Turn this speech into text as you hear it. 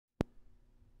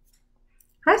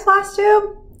Hi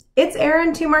Flosstube, it's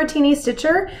Erin 2 Martini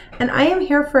Stitcher, and I am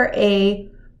here for a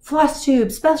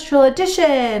Flosstube special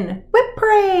edition WIP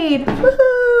parade.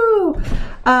 Woohoo!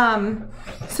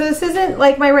 So this isn't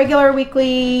like my regular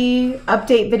weekly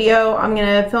update video. I'm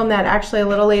gonna film that actually a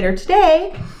little later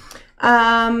today.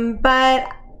 But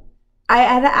I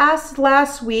had asked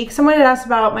last week, someone had asked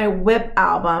about my WIP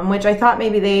album, which I thought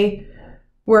maybe they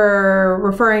were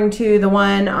referring to the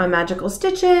one on Magical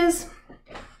Stitches.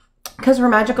 Because for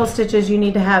Magical Stitches, you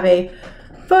need to have a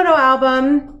photo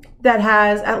album that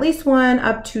has at least one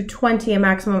up to 20, a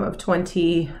maximum of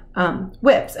 20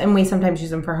 WIPs, and we sometimes use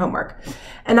them for homework.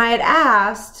 And I had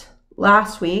asked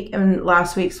last week, in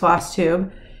last week's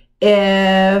Flosstube,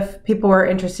 if people were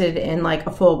interested in like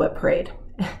a full WIP parade.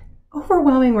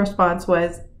 Overwhelming response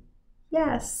was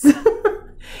yes.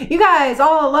 You guys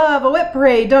all love a WIP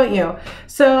parade, don't you?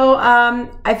 So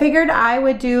I figured I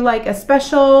would do like a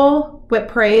special WIP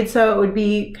parade. So it would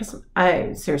be, because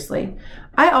I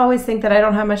always think that I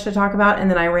don't have much to talk about,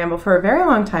 and then I ramble for a very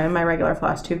long time in my regular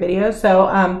Flosstube videos.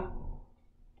 So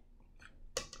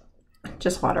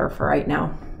just water for right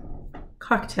now.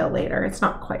 Cocktail later. It's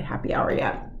not quite happy hour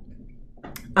yet.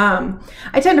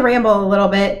 I tend to ramble a little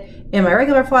bit in my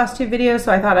regular Flosstube videos,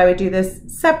 so I thought I would do this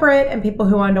separate, and people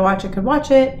who wanted to watch it could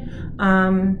watch it,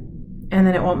 and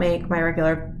then it won't make my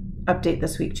regular update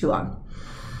this week too long.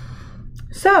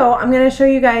 So I'm going to show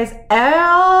you guys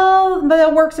all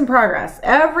the works in progress,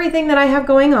 everything that I have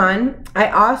going on. I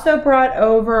also brought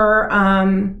over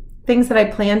things that I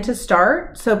plan to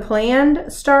start, so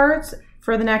planned starts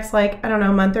for the next, like, I don't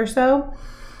know, month or so,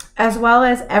 as well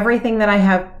as everything that I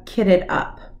have kitted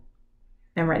up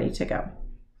and ready to go.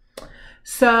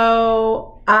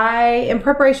 So in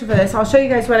preparation for this, I'll show you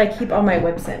guys what I keep all my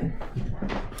WIPs in.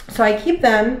 So I keep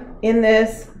them in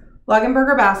this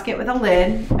Luggenberger basket with a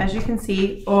lid, as you can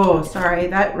see. Oh, sorry,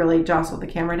 that really jostled the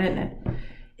camera, didn't it?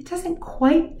 It doesn't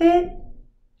quite fit,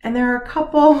 and there are a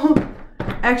couple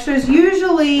extras.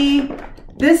 Usually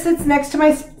this sits next to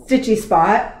my stitchy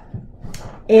spot,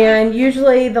 and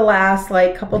usually the last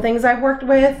like couple things I've worked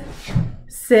with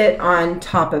sit on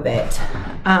top of it,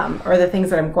 or the things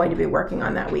that I'm going to be working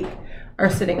on that week are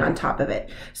sitting on top of it.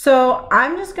 So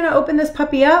I'm just going to open this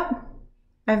puppy up.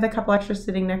 I have a couple extras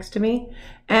sitting next to me,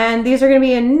 and these are going to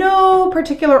be in no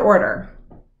particular order.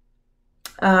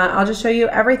 I'll just show you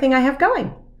everything I have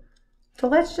going. So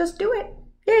let's just do it.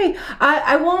 Yay.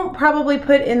 I won't probably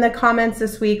put in the comments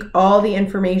this week all the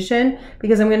information,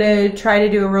 because I'm going to try to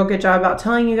do a real good job about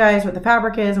telling you guys what the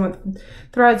fabric is and what the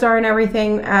threads are and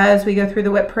everything as we go through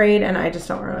the WIP parade, and I just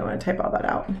don't really want to type all that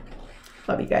out.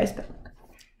 Love you guys, but I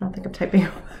don't think I'm typing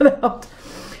all that out.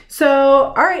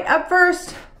 So, all right, up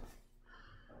first,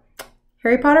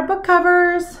 Harry Potter book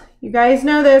covers. You guys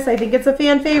know this. I think it's a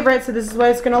fan favorite, so this is what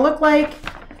it's going to look like.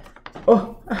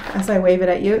 Oh, as I wave it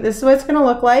at you, this is what it's going to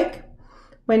look like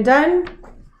when done.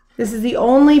 This is the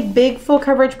only big full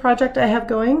coverage project I have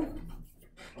going,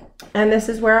 and this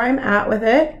is where I'm at with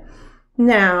it.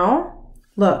 Now,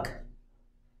 look.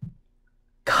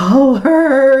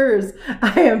 Colors!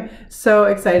 I am so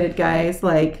excited, guys.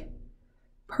 Like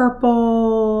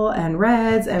purple and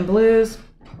reds and blues.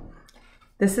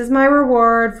 This is my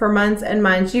reward for months and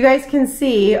months. You guys can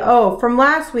see, oh, from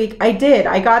last week, I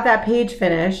got that page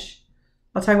finish.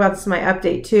 I'll talk about this in my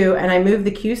update too. And I moved the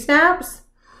Q snaps,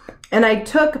 and I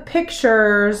took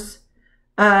pictures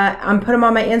and put them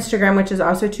on my Instagram, which is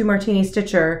also 2 Martini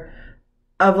Stitcher,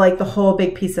 of like the whole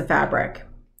big piece of fabric.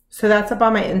 So that's up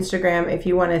on my Instagram if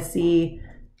you want to see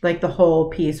like the whole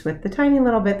piece with the tiny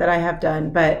little bit that I have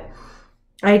done. But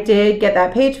I did get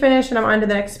that page finished, and I'm on to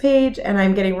the next page, and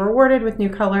I'm getting rewarded with new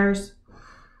colors.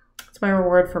 It's my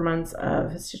reward for months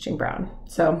of stitching brown.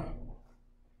 So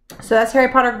that's Harry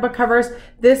Potter book covers.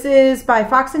 This is by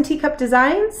Fox and Teacup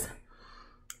Designs.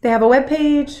 They have a web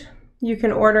page. You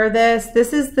can order this.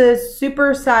 This is the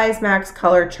Super Size Max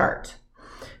color chart.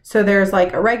 So there's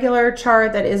like a regular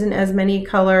chart that isn't as many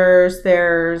colors.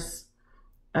 There's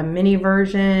a mini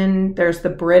version. There's the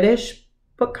British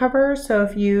book cover. So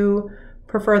if you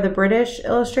prefer the British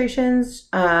illustrations,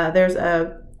 there's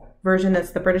a version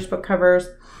that's the British book covers.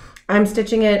 I'm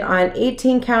stitching it on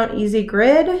 18 count easy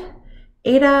grid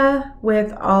Ada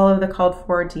with all of the called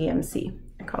for DMC.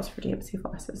 It calls for DMC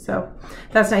flosses, so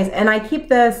that's nice. And I keep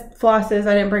the flosses,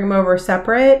 I didn't bring them over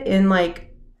separate, in like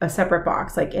a separate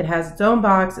box. Like it has its own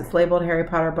box. It's labeled Harry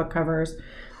Potter book covers.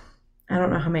 I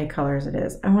don't know how many colors it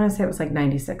is. I want to say it was like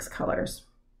 96 colors,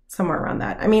 somewhere around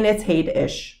that. I mean, it's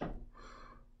Haid-ish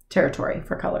territory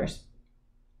for colors.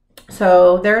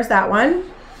 So there's that one.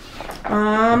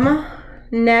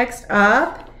 Next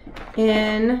up,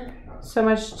 in So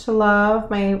Much to Love,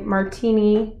 my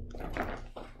Martini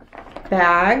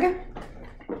bag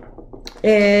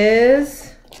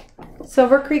is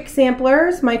Silver Creek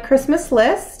Samplers, my Christmas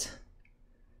list.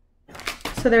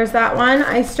 So there's that one.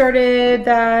 I started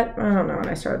that, I don't know when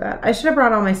I started that. I should have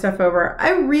brought all my stuff over. I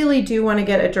really do want to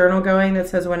get a journal going that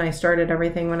says when I started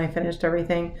everything, when I finished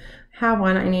everything. I have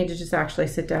one. I need to just actually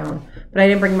sit down, but I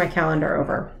didn't bring my calendar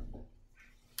over.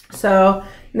 So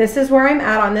this is where I'm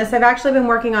at on this. I've actually been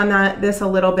working on this a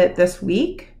little bit this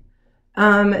week.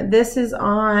 This is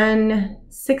on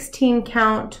 16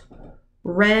 count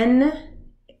Ada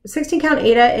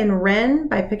in Wren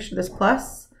by Picture This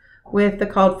Plus with the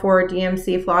called for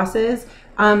DMC flosses.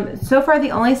 So far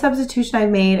the only substitution I've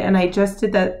made, and I just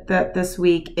did that this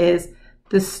week, is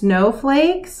the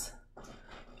snowflakes.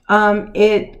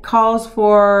 It calls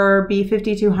for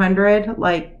B5200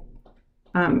 like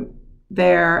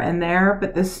there and there,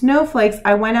 but the snowflakes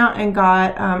I went out and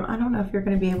got, I don't know if you're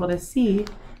going to be able to see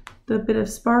the bit of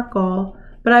sparkle,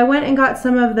 but I went and got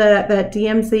some of that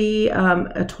DMC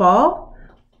Etoile.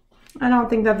 I don't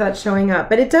think that's showing up,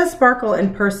 but it does sparkle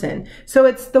in person. So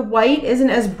it's the white isn't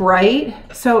as bright.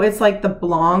 So it's like the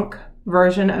Blanc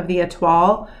version of the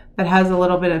Etoile that has a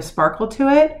little bit of sparkle to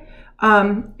it.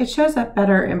 It shows up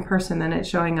better in person than it's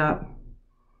showing up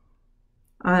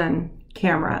on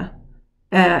camera.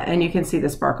 And you can see the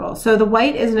sparkle. So the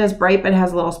white isn't as bright, but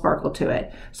has a little sparkle to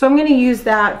it. So I'm going to use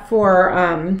that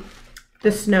for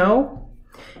the snow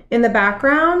in the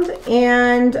background,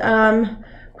 and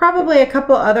probably a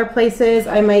couple other places.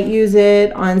 I might use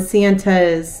it on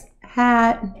Santa's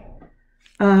hat,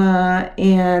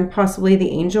 and possibly the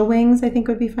angel wings. I think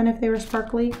would be fun if they were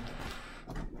sparkly.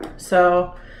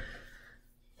 So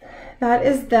that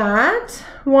is that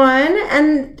one.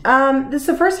 And this is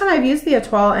the first time I've used the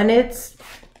Etoile, and it's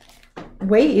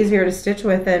way easier to stitch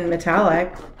with than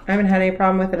metallic. I haven't had any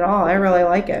problem with it at all. I really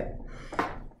like it.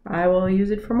 I will use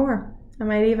it for more. I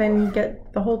might even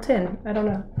get the whole tin. I don't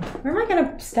know. Where am I going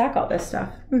to stack all this stuff?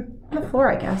 On the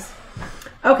floor, I guess.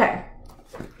 Okay.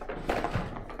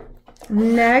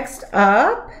 Next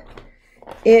up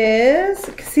is,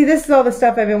 see, this is all the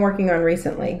stuff I've been working on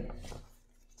recently.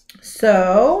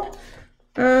 So,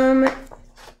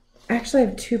 actually I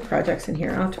have two projects in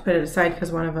here. I'll have to put it aside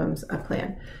because one of them's a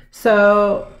plan.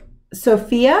 So,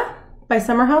 Sophia by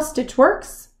Summerhouse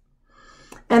Stitchworks.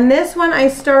 And this one I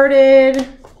started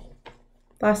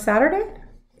last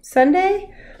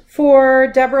Sunday, for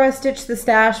Deborah Stitch the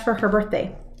Stash for her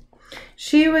birthday.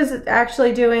 She was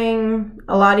actually doing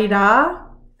a la-di-da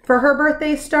for her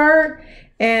birthday start,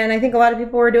 and I think a lot of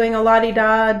people were doing a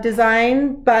la-di-da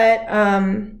design, but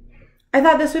I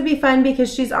thought this would be fun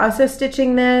because she's also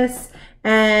stitching this,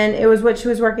 and it was what she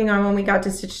was working on when we got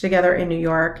to stitch together in New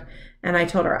York, and I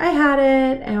told her I had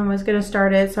it and was going to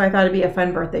start it, so I thought it'd be a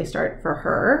fun birthday start for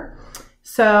her.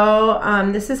 So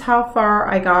this is how far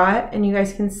I got, and you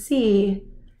guys can see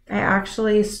I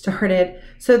actually started.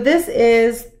 So this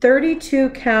is 32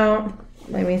 count.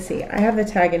 Let me see. I have the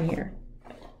tag in here.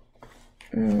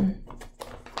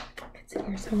 It's in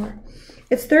here somewhere.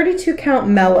 It's 32 count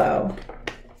Mellow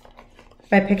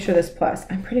by Picture This Plus.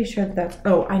 I'm pretty sure that's,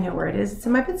 oh, I know where it is. It's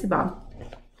in my Bitsy Bob.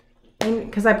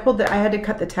 Because I pulled I had to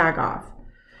cut the tag off.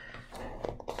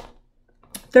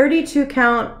 32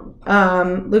 count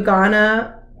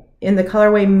Lugana in the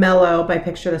colorway Mellow by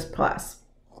Picture This Plus,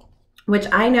 which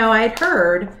I know I'd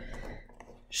heard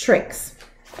shrinks.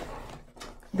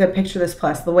 The Picture This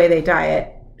Plus, the way they dye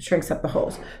it, shrinks up the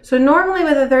holes. So normally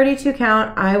with a 32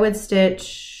 count, I would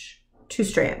stitch 2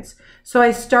 strands. So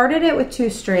I started it with 2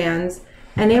 strands,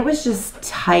 and it was just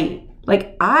tight.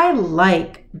 Like, I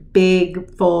like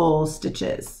big full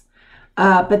stitches,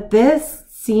 but this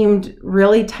seemed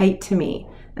really tight to me.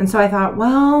 And so I thought,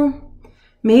 well,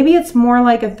 maybe it's more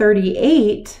like a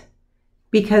 38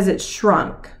 because it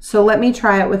shrunk. So let me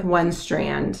try it with 1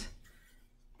 strand.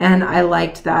 And I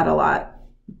liked that a lot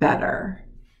better.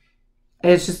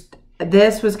 It's just,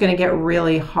 this was going to get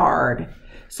really hard.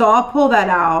 So I'll pull that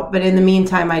out. But in the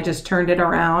meantime, I just turned it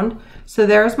around. So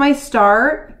there's my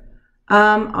start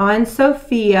on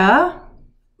Sophia.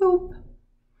 Boop.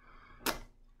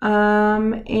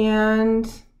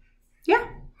 And yeah.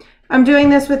 I'm doing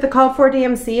this with the Called For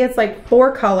DMC. It's like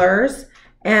 4 colors,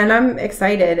 and I'm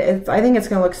excited. I think it's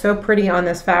going to look so pretty on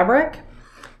this fabric.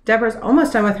 Deborah's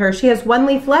almost done with her. She has 1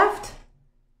 leaf left,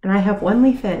 and I have 1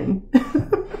 leaf in.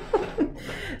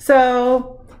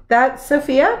 So that's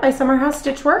Sophia by Summerhouse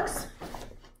Stitchworks.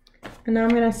 And now I'm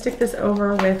going to stick this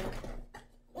over with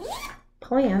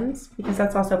plans, because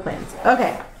that's also plans.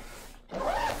 Okay.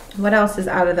 What else is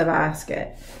out of the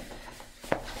basket?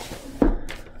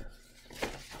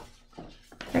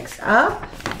 Next up,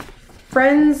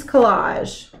 Friends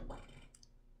Collage.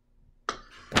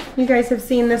 You guys have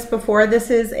seen this before. This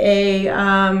is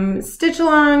a stitch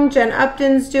along. Jen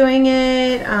Upton's doing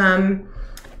it.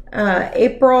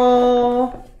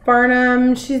 April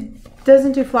Barnum, she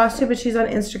doesn't do Flosstube, but she's on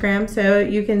Instagram. So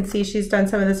you can see she's done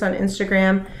some of this on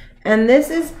Instagram. And this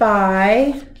is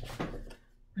by,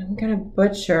 I'm going to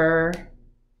butcher.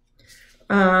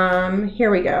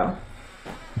 Here we go.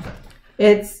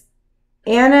 It's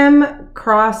Annam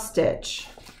Cross Stitch.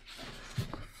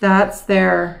 That's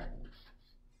their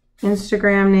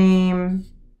Instagram name,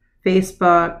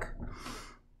 Facebook.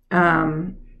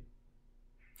 The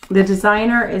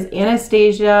designer is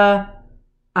Anastasia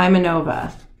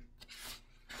Imanova.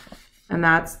 And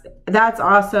that's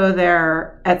also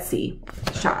their Etsy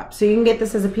shop. So you can get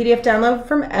this as a PDF download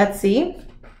from Etsy.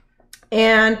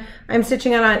 And I'm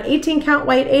stitching it on 18 count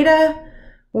white Aida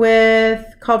with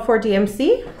called for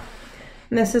DMC.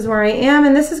 And this is where I am.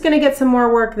 And this is going to get some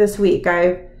more work this week.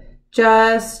 I've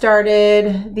just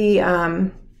started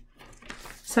the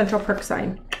central perk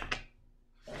sign.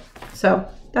 So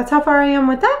that's how far I am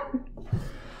with that.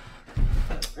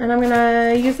 And I'm going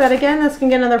to use that again. That's going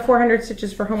to get another 400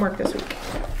 stitches for homework this week.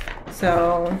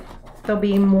 So there'll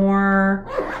be more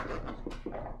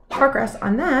progress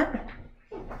on that.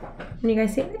 And you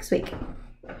guys see it next week.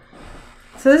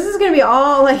 So this is going to be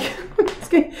all like,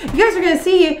 you guys are going to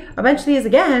see a bunch of these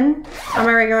again on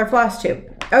my regular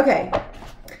Flosstube. Okay.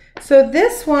 So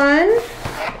this one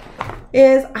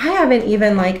is, I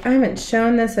haven't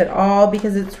shown this at all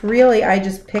because it's really, I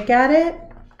just pick at it.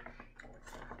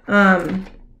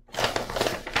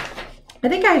 I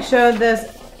think I showed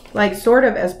this like sort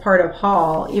of as part of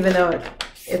haul, even though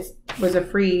it was a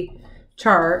free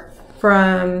chart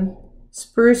from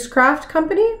Spruce Craft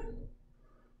Company.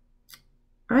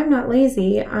 I'm not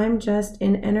lazy. I'm just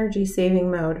in energy saving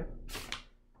mode.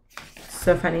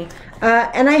 So funny.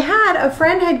 And I had, a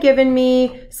friend had given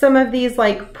me some of these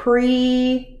like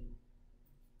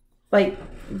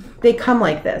they come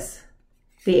like this.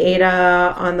 The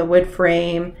Aida on the wood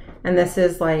frame. And this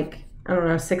is like, I don't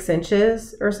know, 6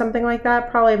 inches or something like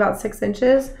that. Probably about 6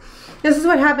 inches. This is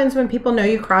what happens when people know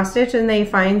you cross stitch and they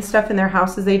find stuff in their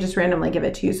houses. They just randomly give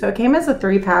it to you. So it came as a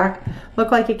 3-pack.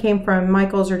 Looked like it came from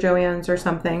Michael's or Joann's or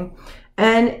something.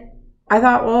 And I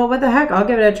thought, well, what the heck? I'll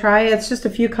give it a try. It's just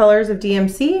a few colors of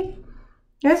DMC.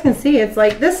 You guys can see it's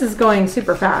like, this is going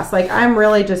super fast. Like I'm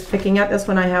really just picking at this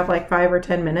when I have like 5 or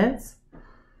 10 minutes.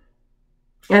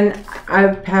 And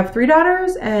I have 3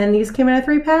 daughters and these came in a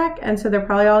 3-pack. And so they're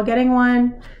probably all getting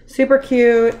one. Super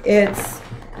cute. It's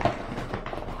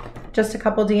just a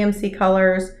couple DMC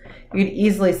colors. You could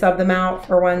easily sub them out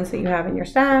for ones that you have in your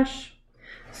stash.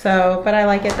 So, but I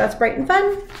like it. That's bright and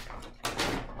fun.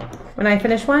 When I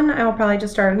finish one, I will probably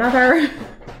just start another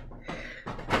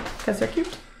because they're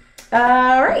cute.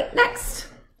 All right, next.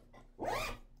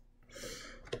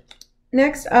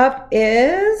 Next up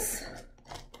is,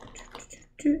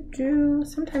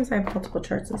 sometimes I have multiple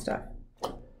charts and stuff.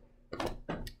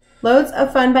 Loads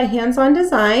of Fun by Hands-On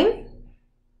Design.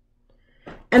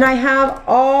 And I have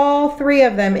all 3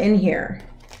 of them in here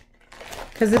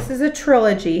because this is a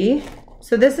trilogy.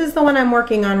 So this is the one I'm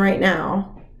working on right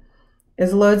now,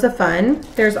 is Loads of Fun.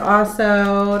 There's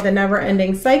also The Never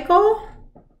Ending Cycle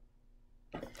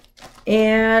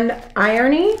and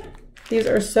Irony. These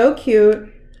are so cute.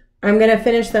 I'm going to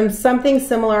finish them something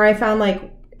similar. I found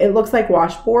like, it looks like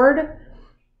washboard,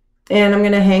 and I'm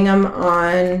going to hang them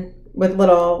on with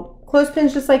little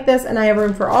clothespins just like this. And I have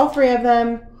room for all 3 of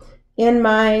them in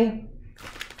my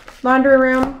laundry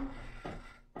room.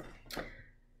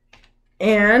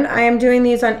 And I am doing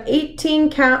these on 18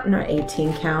 count, not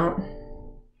 18 count,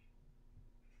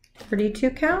 32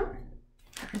 count.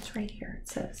 It's right here, it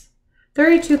says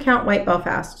 32 count white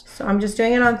Belfast. So I'm just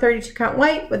doing it on 32 count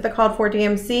white with the called for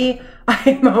DMC.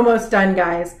 I'm almost done,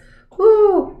 guys.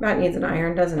 Woo, that needs an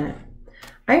iron, doesn't it?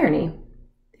 Irony,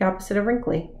 the opposite of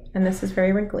wrinkly. And this is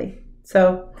very wrinkly.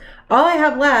 So all I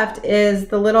have left is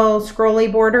the little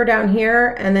scrolly border down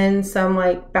here and then some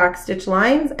like back stitch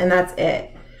lines, and that's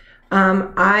it.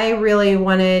 I really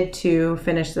wanted to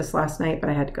finish this last night, but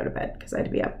I had to go to bed because I had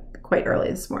to be up quite early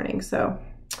this morning. So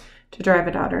to drive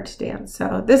a daughter to dance.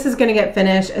 So this is going to get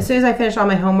finished. As soon as I finish all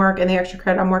my homework and the extra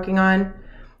credit I'm working on,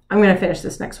 I'm going to finish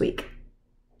this next week.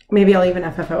 Maybe I'll even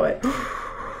FFO it.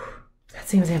 That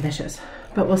seems ambitious,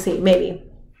 but we'll see, maybe.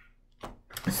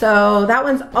 So that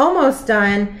one's almost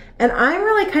done, and I'm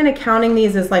really kind of counting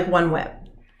these as like 1 WIP.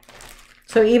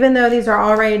 So even though these are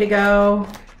all ready to go,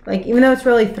 like even though it's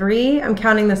really 3, I'm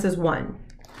counting this as 1.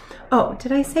 Oh,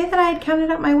 did I say that I had counted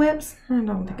up my WIPs? I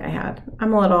don't think I had.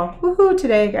 I'm a little woohoo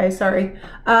today, guys, sorry.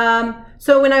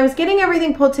 So when I was getting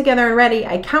everything pulled together and ready,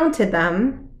 I counted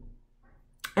them,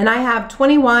 And I have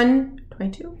 21 or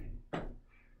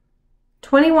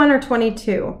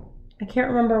 22. I can't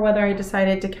remember whether I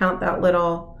decided to count that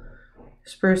little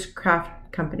Spruce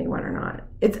Craft Company one or not.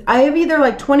 I have either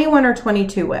like 21 or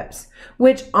 22 WIPs,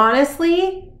 which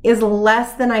honestly is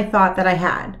less than I thought that I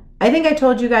had. I think I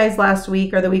told you guys last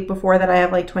week or the week before that I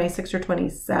have like 26 or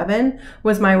 27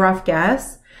 was my rough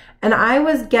guess. And I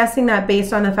was guessing that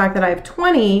based on the fact that I have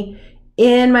 20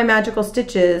 in my Magical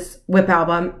Stitches WIP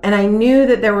album. And I knew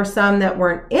that there were some that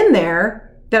weren't in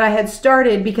there that I had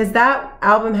started because that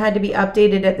album had to be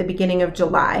updated at the beginning of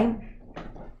July.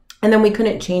 And then we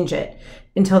couldn't change it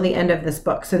until the end of this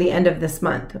book. So the end of this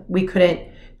month, we couldn't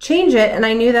change it. And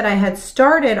I knew that I had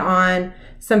started on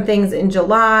some things in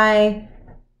July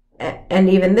and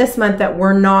even this month that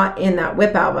were not in that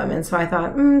WIP album. And so I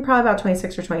thought, probably about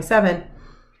 26 or 27.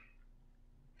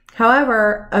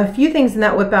 However, a few things in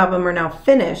that WIP album are now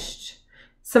finished.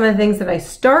 Some of the things that I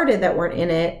started that weren't in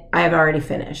it, I have already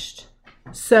finished.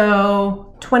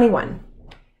 So 21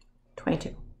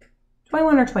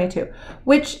 or 22,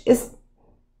 which is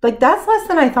like, that's less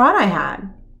than I thought I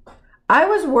had. I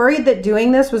was worried that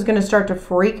doing this was going to start to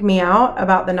freak me out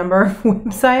about the number of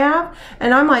WIPs I have.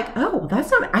 And I'm like, oh,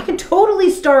 that's not, I can totally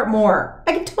start more.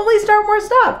 I can totally start more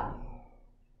stuff.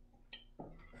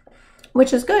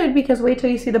 Which is good because wait till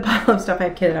you see the pile of stuff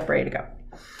I've kitted up ready to go.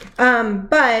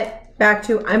 But back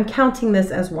to, I'm counting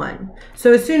this as one.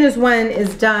 So as soon as one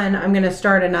is done, I'm going to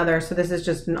start another. So this is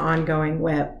just an ongoing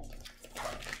WIP.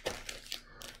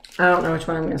 I don't know which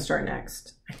one I'm going to start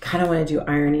next. I kind of want to do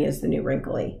Irony as the New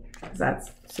Wrinkly because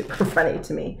that's super funny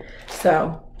to me.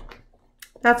 So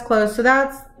that's closed. So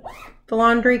that's the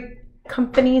Laundry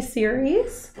Company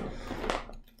series.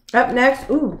 Up next,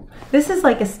 ooh, this is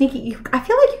like a sneaky, I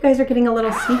feel like you guys are getting a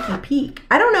little sneaky peek.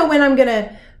 I don't know when I'm going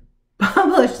to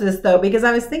publish this though, because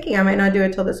I was thinking I might not do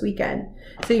it till this weekend.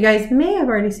 So you guys may have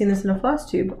already seen this in a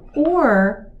Flosstube,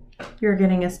 or you're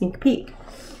getting a sneak peek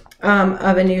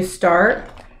of a new start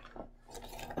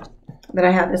that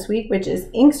I have this week, which is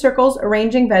Ink Circles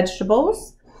Arranging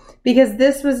Vegetables, because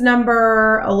this was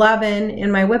number 11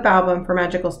 in my WIP album for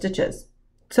Magical Stitches.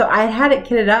 So I had it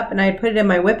kitted up and I had put it in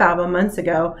my WIP album months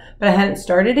ago, but I hadn't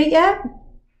started it yet.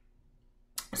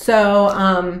 So,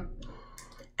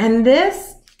 and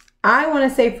this, I want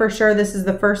to say for sure, this is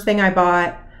the first thing I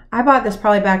bought. I bought this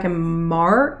probably back in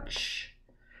March.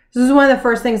 This is one of the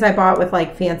first things I bought with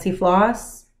like fancy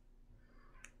floss.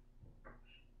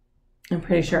 I'm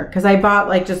pretty sure. Because I bought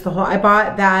like just the whole, I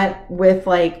bought that with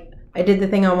like, I did the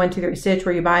thing on 1, 2, 3 Stitch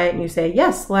where you buy it and you say,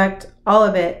 yes, select all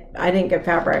of it. I didn't get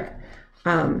fabric.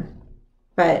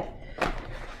 But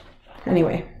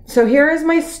anyway, so here is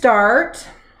my start.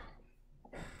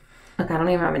 Look, I don't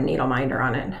even have a needle minder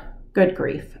on it. Good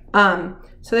grief. So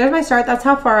there's my start. That's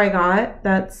how far I got.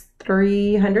 That's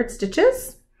 300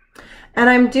 stitches. And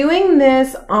I'm doing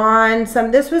this on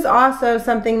some, this was also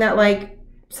something that like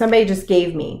somebody just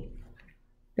gave me.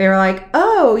 They were like,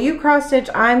 oh, you cross stitch.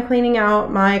 I'm cleaning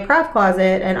out my craft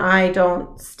closet and I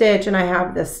don't stitch and I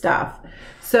have this stuff.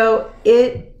 So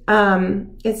it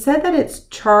said that it's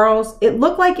Charles. It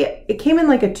looked like it came in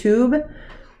like a tube.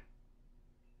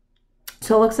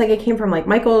 So it looks like it came from like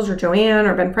Michael's or Joanne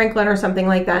or Ben Franklin or something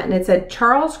like that. And it said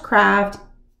Charles Craft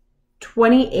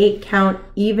 28 count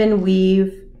even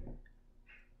weave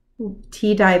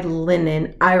tea-dyed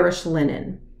linen, Irish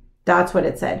linen. That's what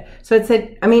it said. So it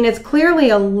said, I mean, it's clearly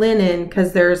a linen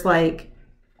because there's like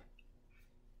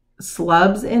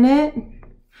slubs in it.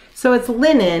 So it's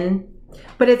linen,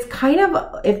 but it's kind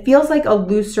of, it feels like a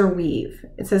looser weave.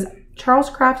 It says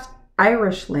Charles Craft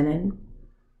Irish linen.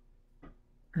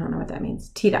 I don't know what that means.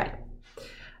 Tea-dyed.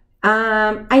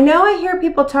 I know I hear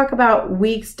people talk about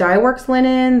Weeks Dye Works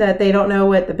linen, that they don't know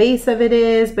what the base of it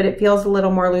is, but it feels a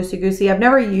little more loosey-goosey. I've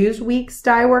never used Weeks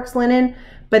Dye Works linen,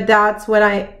 but that's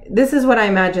what this is what I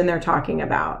imagine they're talking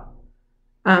about.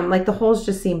 Like the holes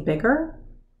just seem bigger.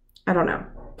 I don't know.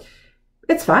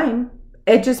 It's fine.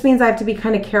 It just means I have to be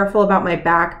kind of careful about my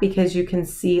back because you can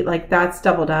see like that's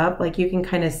doubled up. Like you can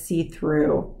kind of see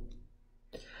through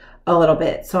a little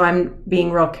bit. So I'm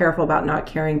being real careful about not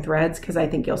carrying threads because I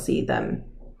think you'll see them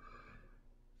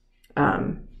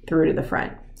through to the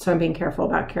front. So I'm being careful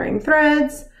about carrying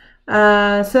threads.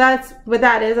 So that's what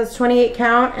that is. That's 28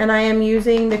 count. And I am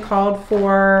using the called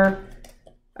for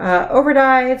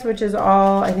overdyes, which is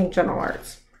all, I think, General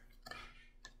Arts.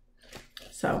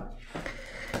 So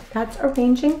that's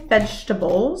Arranging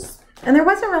Vegetables. And there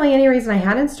wasn't really any reason I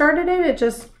hadn't started it.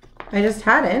 I just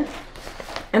hadn't.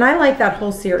 And I like that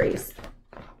whole series.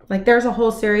 Like there's a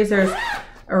whole series. There's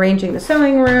Arranging the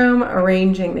Sewing Room,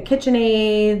 Arranging the Kitchen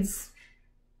Aids.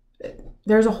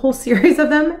 there's a whole series of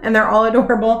them and they're all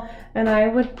adorable and I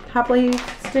would happily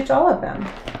stitch all of them.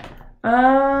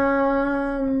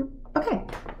 Okay,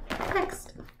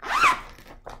 next.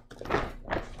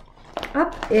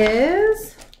 Up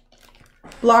is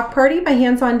Block Party by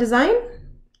Hands On Design.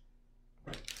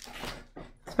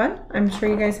 It's fun. I'm sure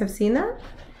you guys have seen that.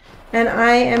 And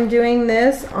I am doing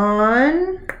this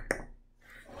on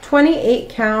 28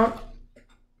 count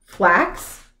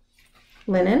flax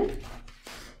linen.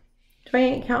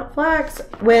 28 count flax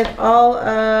with all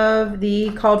of the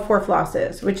called for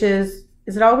flosses, which is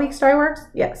it all Weeks Dye Works?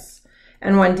 Yes.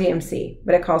 And 1 DMC,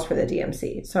 but it calls for the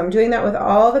DMC. So I'm doing that with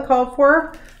all the called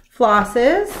for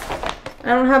flosses. I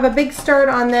don't have a big start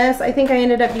on this. I think I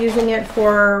ended up using it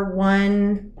for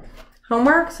 1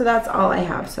 homework, so that's all I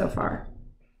have so far.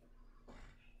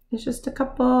 It's just a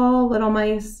couple little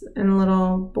mice and a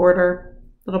little border,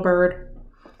 little bird.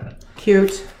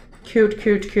 Cute, cute,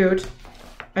 cute, cute.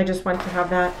 I just want to have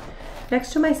that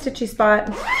next to my stitchy spot.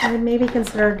 I would maybe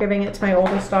consider giving it to my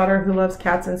oldest daughter who loves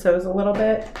cats and sews a little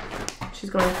bit. She's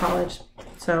going to college,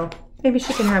 so maybe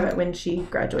she can have it when she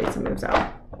graduates and moves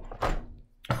out.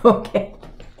 Okay.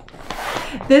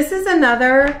 This is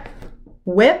another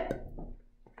WIP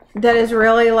that is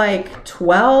really like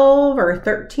 12 or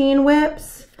 13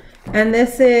 WIPs. And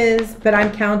this is, but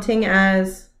I'm counting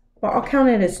as, well, I'll count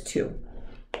it as 2.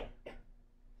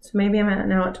 So maybe I'm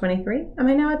now at 23. Am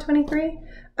I now at 23?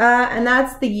 And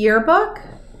that's the yearbook,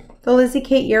 the Lizzie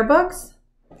Kate yearbooks.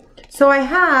 So I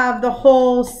have the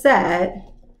whole set.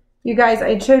 You guys,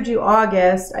 I showed you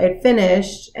August. I had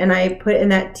finished and I put in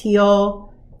that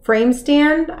teal frame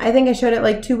stand. I think I showed it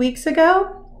like 2 weeks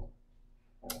ago.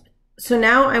 So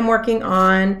now I'm working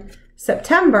on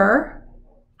September,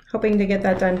 hoping to get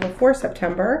that done before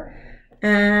September.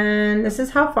 And this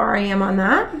is how far I am on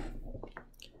that.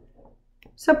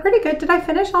 So pretty good. Did I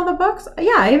finish all the books?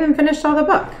 Yeah, I even finished all the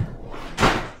book.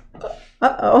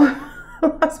 Uh-oh, I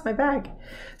lost my bag.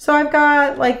 So I've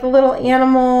got like the little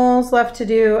animals left to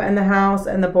do and the house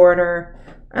and the border.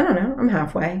 I don't know, I'm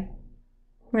halfway.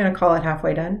 I'm gonna call it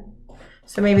halfway done.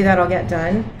 So maybe that'll get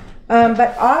done.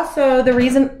 But also the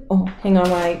reason, oh, hang on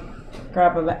while I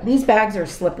grab a bag. These bags are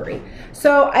slippery.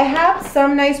 So I have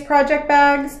some nice project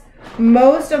bags.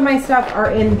 Most of my stuff are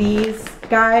in these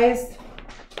guys.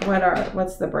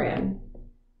 What's the brand?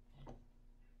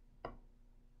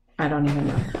 I don't even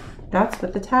know. That's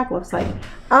what the tag looks like.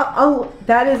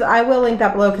 I will link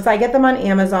that below because I get them on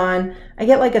Amazon. I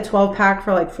get like a 12 pack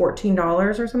for like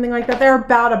 $14 or something like that. They're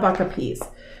about $1 a piece.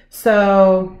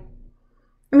 So,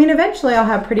 I mean, eventually I'll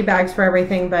have pretty bags for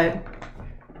everything, but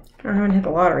I haven't hit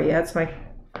the lottery yet, so I'm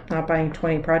not buying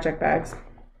 20 project bags.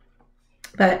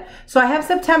 But, so I have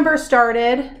September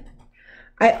started.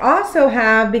 I also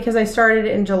have, because I started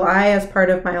in July as part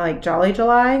of my like Jolly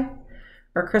July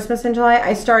or Christmas in July,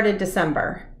 I started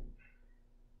December.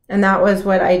 And that was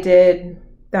what I did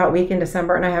that week in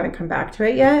December, and I haven't come back to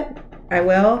it yet. I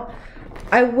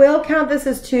will count this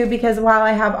as 2 because while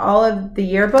I have all of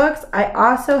the yearbooks, I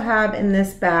also have in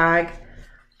this bag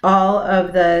all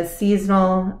of the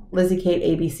seasonal Lizzie Kate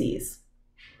ABCs.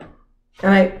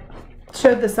 And I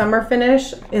showed the summer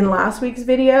finish in last week's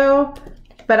video,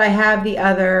 but I have the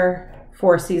other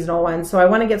 4 seasonal ones. So I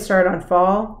want to get started on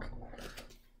fall.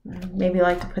 Maybe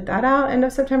like to put that out end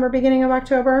of September, beginning of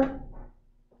October.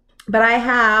 But I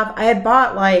had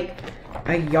bought like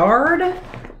a yard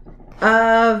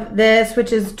of this,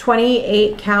 which is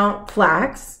 28 count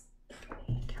flax.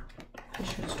 I'm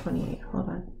sure it's 28, hold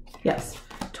on. Yes,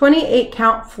 28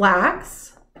 count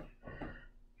flax.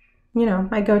 You know,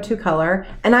 my go-to color.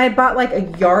 And I had bought like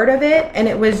a yard of it and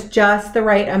it was just the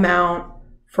right amount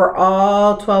for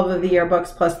all 12 of the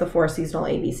yearbooks plus the 4 seasonal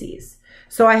ABCs.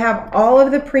 So I have all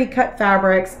of the pre-cut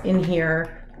fabrics in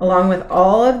here along with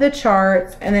all of the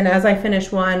charts. And then as I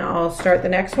finish one, I'll start the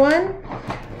next one.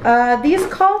 These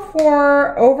call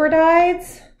for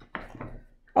overdyes,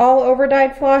 all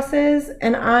overdyed flosses.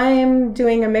 And I'm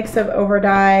doing a mix of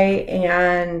overdye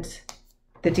and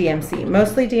the DMC,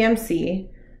 mostly DMC.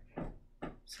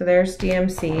 So there's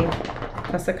DMC,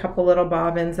 plus a couple little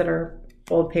bobbins that are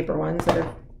old paper ones that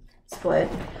are split.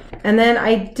 And then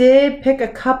I did pick a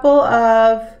couple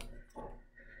of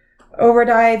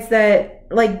overdyes that,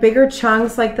 like bigger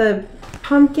chunks, like the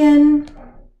pumpkin,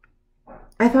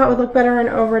 I thought would look better in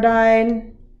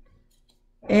overdyed,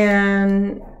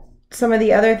 and some of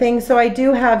the other things. So I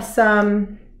do have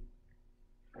some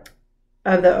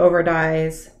of the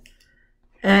overdyes.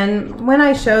 And when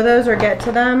I show those or get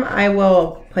to them, I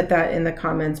will put that in the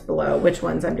comments below, which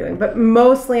ones I'm doing. But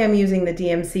mostly I'm using the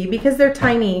DMC because they're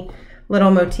tiny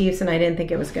little motifs and I didn't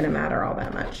think it was going to matter all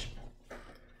that much.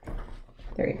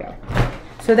 There you go.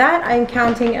 So that I'm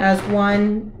counting as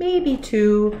 1, maybe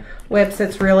 2 WIPs.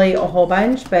 It's really a whole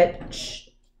bunch, but shh,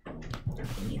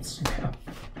 nobody needs to know.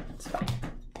 It's fine.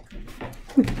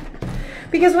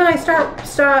 Because when I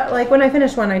start, like when I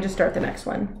finish one, I just start the next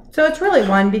one. So it's really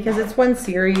 1 because it's 1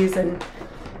 series and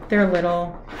they're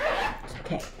little. It's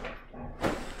okay.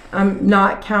 I'm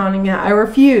not counting it. I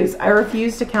refuse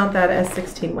to count that as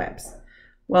 16 WIPs.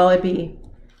 Well, it'd be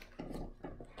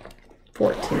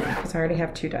 14 because I already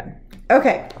have 2 done.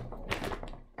 Okay.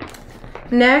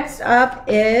 Next up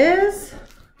is,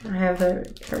 I have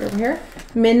the card over here,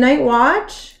 Midnight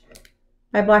Watch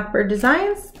by Blackbird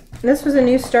Designs. This was a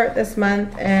new start this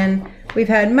month, and we've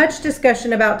had much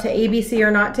discussion about to ABC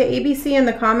or not to ABC in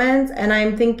the comments, and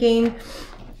I'm thinking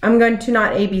I'm going to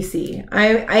not ABC.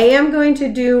 I am going to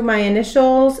do my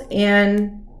initials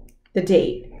and the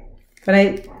date, but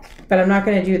I'm not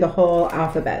going to do the whole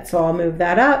alphabet, so I'll move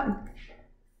that up.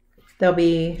 There'll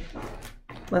be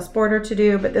less border to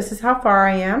do, but this is how far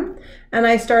I am. And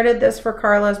I started this for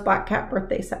Carla's Black Cat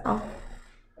birthday sale.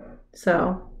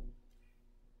 So,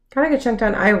 got a good chunk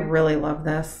done. I really love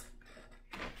this.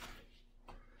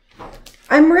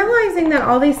 I'm realizing that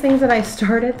all these things that I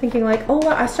started thinking like, oh,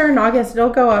 I started in August, it'll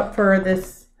go up for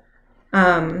this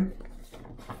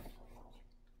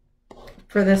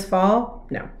fall.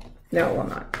 No, it will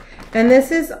not. And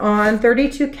this is on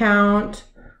 32 count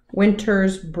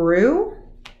Winter's Brew,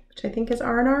 which I think is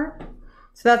R&R.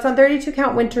 So that's on 32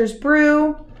 count Winter's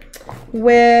Brew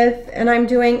and I'm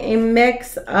doing a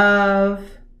mix of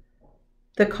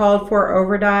the called for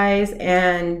overdyes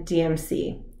and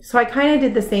DMC. So I kind of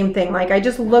did the same thing. Like I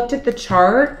just looked at the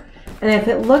chart, and if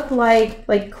it looked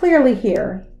like clearly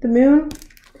here, the moon,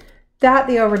 that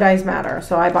the overdyes matter.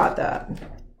 So I bought the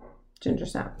ginger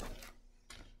snap.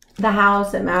 The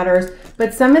house, it matters.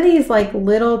 But some of these like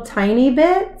little tiny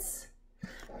bits,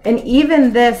 and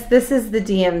even this is the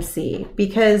DMC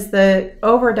because the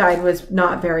overdyed was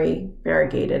not very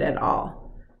variegated at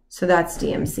all. So that's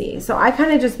DMC. So I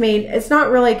kind of just made, it's not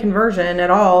really conversion at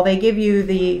all. They give you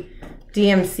the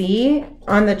DMC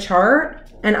on the chart,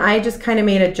 and I just kind of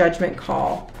made a judgment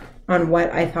call on what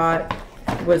I thought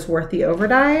was worth the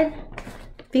overdyed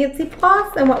fancy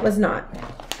floss and what was not.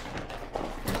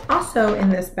 Also in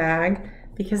this bag,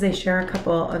 because they share a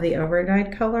couple of the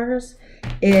overdyed colors,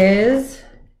 is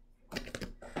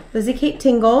Lizzie Kate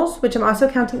Tingles, which I'm also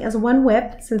counting as 1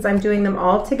 WIP since I'm doing them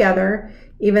all together.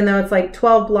 Even though it's like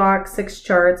 12 blocks, 6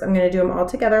 charts, I'm going to do them all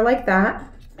together like that.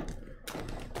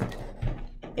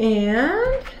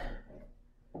 And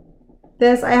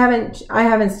this, I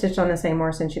haven't stitched on this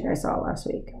anymore since you guys saw it last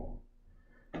week.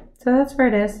 So that's where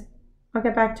it is. I'll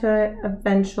get back to it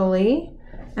eventually.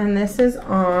 And this is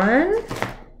on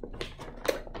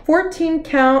 14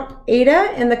 count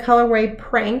Ada in the colorway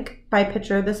Prank by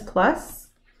Picture This Plus.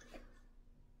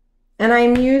 And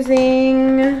I'm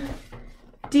using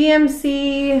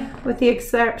DMC with the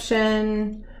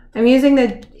exception, I'm using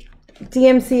the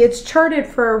DMC, it's charted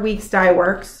for Weeks Dye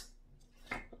Works,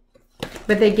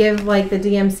 but they give like the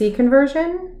DMC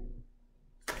conversion.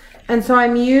 And so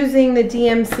I'm using the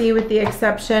DMC with the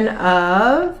exception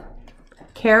of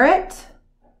carrot,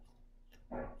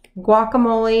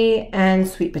 guacamole, and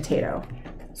sweet potato.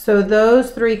 So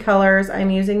those 3 colors I'm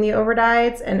using the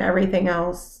overdyes, and everything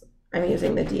else I'm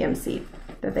using the DMC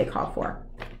that they call for.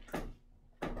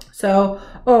 So,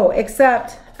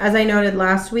 except as I noted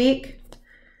last week,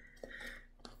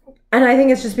 and I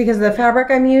think it's just because of the fabric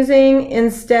I'm using,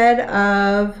 instead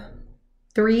of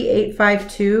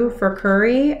 3852 for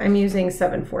curry, I'm using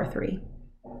 743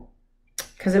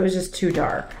 because it was just too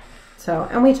dark. So,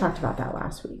 and we talked about that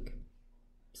last week.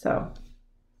 So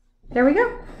there we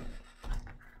go.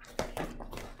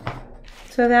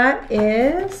 So that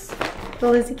is the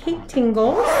Lizzie Kate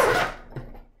Tingles.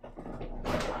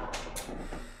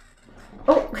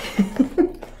 Oh,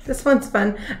 this one's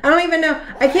fun. I don't even know.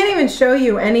 I can't even show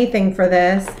you anything for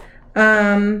this.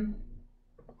 I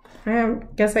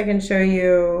guess I can show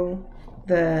you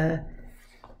the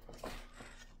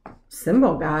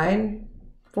symbol guide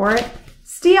for it.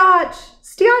 Stiach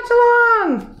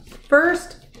along.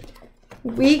 First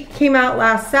week came out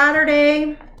last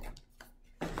Saturday.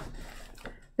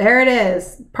 There it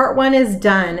is. Part 1 is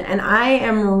done, and I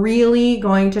am really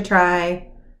going to try.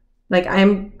 Like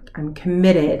I'm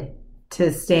committed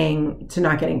to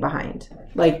not getting behind,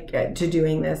 like to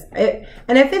doing this.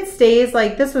 And if it stays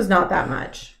like this, was not that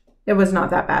much. It was not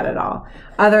that bad at all,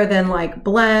 other than like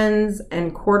blends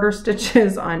and quarter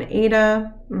stitches on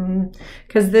Ada,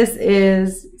 because this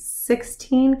is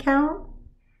 16 count,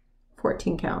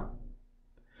 14 count.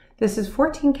 This is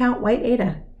 14 count white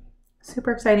Ada.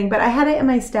 Super exciting, but I had it in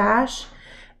my stash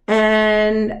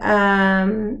And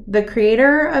the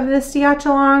creator of this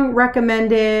diachylon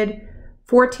recommended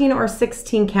 14 or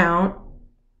 16 count,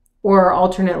 or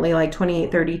alternately like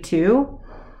 28-32.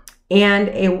 And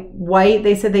a white,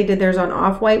 they said they did theirs on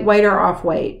off-white, white or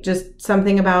off-white. Just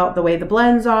something about the way the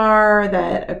blends are,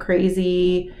 that a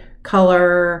crazy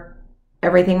color,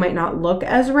 everything might not look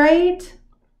as right.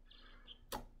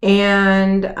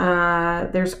 And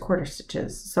there's quarter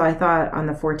stitches. So I thought on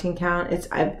the 14 count,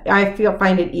 I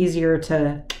find it easier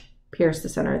to pierce the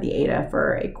center of the Aida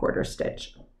for a quarter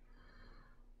stitch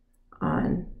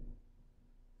on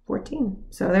 14.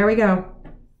 So there we go.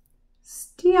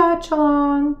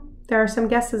 Diachylon. There are some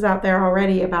guesses out there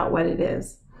already about what it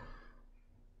is,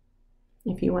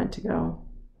 if you want to go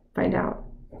find out.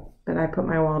 But I put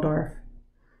my Waldorf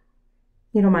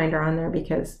needleminder on there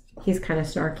because he's kind of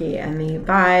snarky, and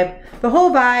the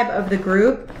whole vibe of the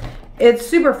group, it's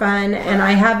super fun. And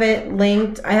I have it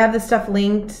linked. I have the stuff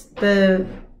linked, the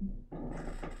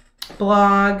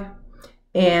blog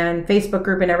and Facebook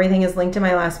group and everything is linked in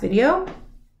my last video.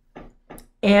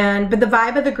 But the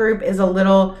vibe of the group is a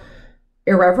little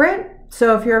irreverent.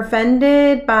 So if you're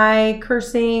offended by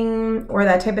cursing or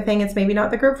that type of thing, it's maybe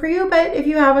not the group for you. But if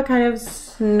you have a kind of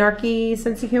snarky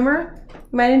sense of humor, you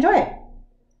might enjoy it.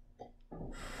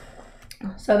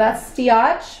 So that's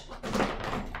Stiach.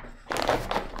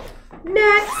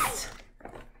 Next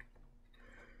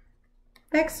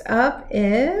up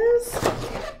is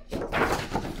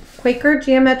Quaker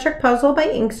Geometric Puzzle by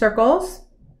Ink Circles.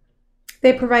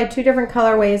 They provide 2 different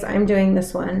colorways. I'm doing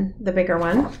this one, the bigger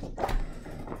one.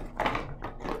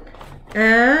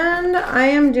 And I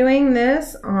am doing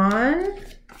this on,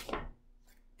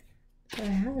 I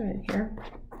have it here.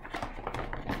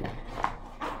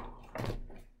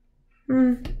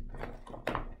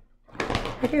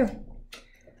 I do.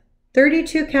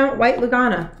 32 count white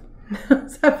Lugana.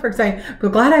 Super exciting.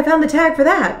 But glad I found the tag for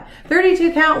that.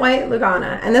 32 count white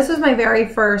Lugana. And this was my very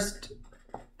first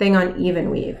thing on even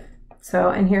weave. So,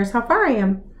 and here's how far I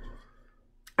am.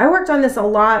 I worked on this a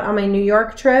lot on my New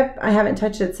York trip. I haven't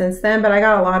touched it since then, but I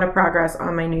got a lot of progress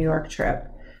on my New York trip.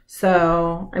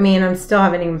 So, I mean, I still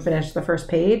haven't even finished the first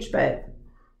page, but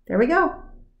there we go.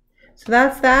 So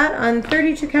that's that on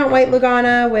 32 count white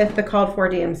Lugana with the called for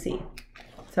DMC.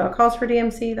 So it calls for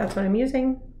DMC, that's what I'm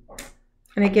using.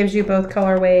 And it gives you both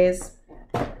colorways.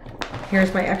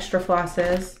 Here's my extra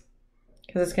flosses,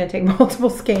 because it's going to take multiple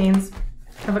skeins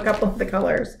of a couple of the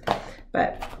colors.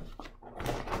 But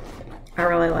I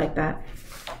really like that.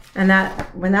 And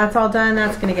that, when that's all done,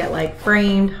 that's going to get like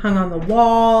framed, hung on the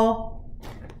wall.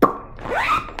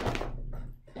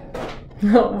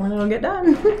 When it'll get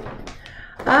done.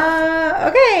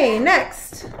 Okay,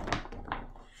 next.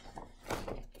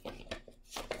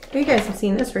 You guys have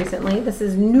seen this recently. This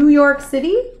is New York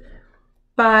City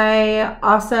by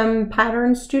Awesome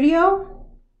Pattern Studio.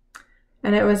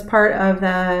 And it was part of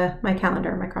my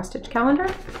calendar, my cross stitch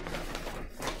calendar.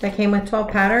 That came with 12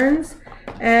 patterns.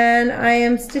 And I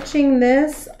am stitching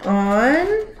this on,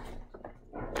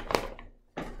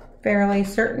 fairly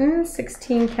certain,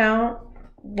 16 count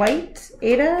white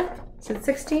Aida. Is it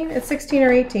 16? It's 16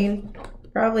 or 18.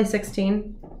 Probably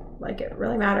 16. Like, it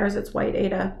really matters. It's white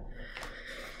Aida.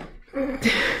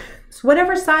 So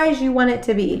whatever size you want it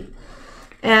to be.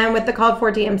 And with the called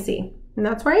for DMC. And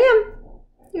that's where I am.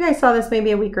 You guys saw this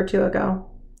maybe a week or 2 ago.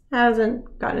 I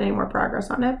hasn't gotten any more progress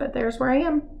on it, but there's where I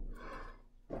am.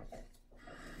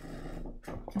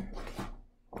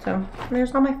 So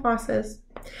there's all my flosses.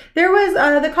 There was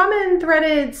the common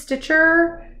threaded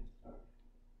stitcher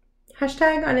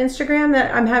hashtag on Instagram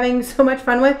that I'm having so much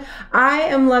fun with. I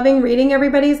am loving reading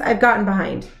everybody's. I've gotten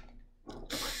behind.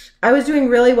 I was doing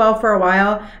really well for a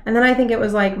while, and then I think it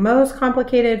was like most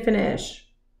complicated finish.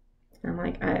 I'm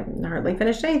like, I've hardly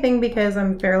finished anything because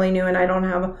I'm fairly new and I don't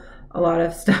have a lot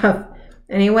of stuff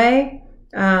anyway.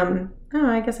 Oh,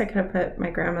 I guess I could have put my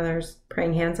grandmother's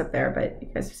praying hands up there, but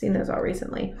you guys have seen those all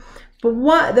recently. But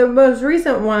one of the most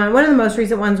recent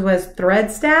ones was Thread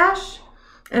Stash.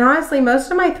 And honestly, most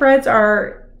of my threads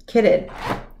are kitted.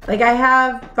 Like, I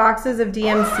have boxes of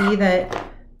DMC that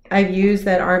I've used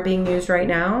that aren't being used right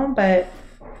now, but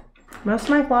most of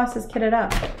my floss is kitted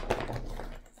up.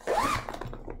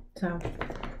 So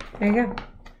there you go.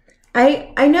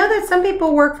 I know that some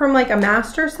people work from like a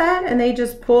master set and they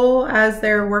just pull as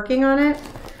they're working on it.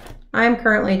 I'm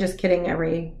currently just kitting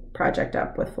every project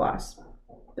up with floss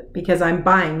because I'm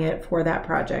buying it for that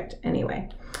project anyway.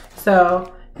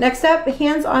 So next up,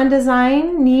 hands-on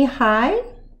design, knee high.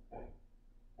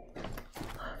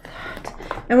 Love that.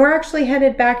 And we're actually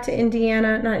headed back to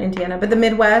Indiana, not Indiana, but the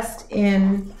Midwest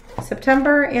in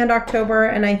September and October,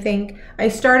 and I think I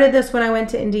started this when I went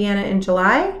to Indiana in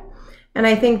July, and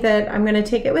I think that I'm going to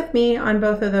take it with me on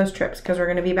both of those trips because we're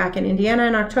going to be back in Indiana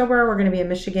in October, we're going to be in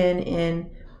Michigan in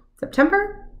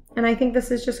September, and I think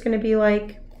this is just going to be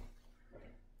like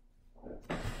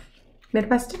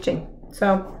Midwest stitching.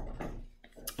 So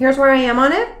here's where I am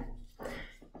on it,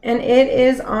 and it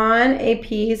is on a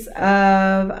piece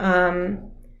of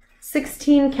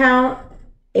 16 count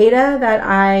Ada that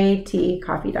I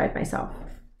coffee dyed myself.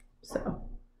 So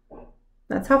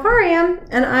that's how far I am,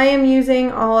 and I am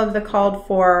using all of the called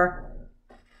for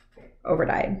over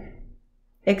dyed,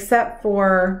 except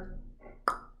for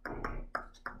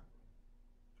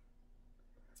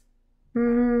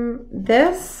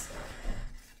this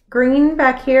green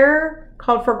back here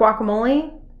called for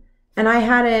guacamole, and I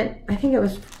think it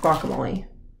was guacamole.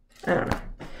 I don't know.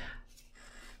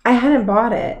 I hadn't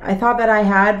bought it. I thought that I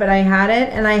had, but I hadn't,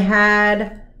 and I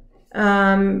had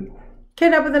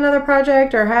Kid Up with Another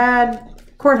Project or had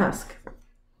corn husk.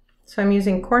 So I'm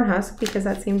using corn husk because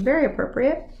that seemed very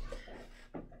appropriate.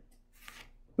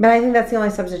 But I think that's the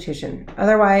only substitution.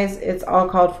 Otherwise, it's all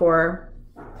called for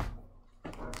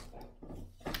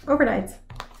overdyes.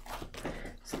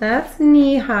 So that's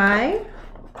knee high.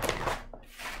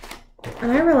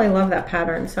 And I really love that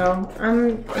pattern, so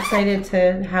I'm excited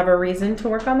to have a reason to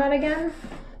work on that again.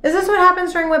 Is this what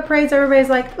happens during WIP parades? Everybody's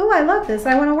like, ooh, I love this.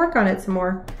 I want to work on it some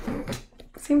more.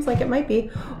 Seems like it might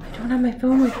be. Oh, I don't have my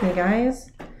phone with me,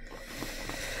 guys.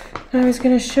 I was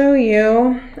going to show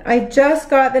you. I just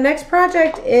got, the next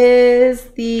project is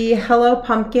the Hello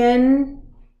Pumpkin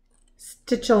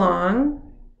Stitch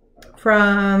Along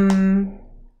from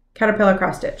Caterpillar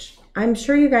Cross Stitch. I'm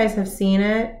sure you guys have seen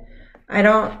it. I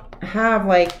don't have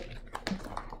like,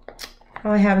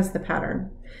 all I have is the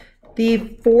pattern.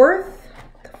 The fourth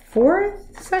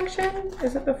section,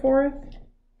 is it the fourth?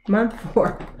 Month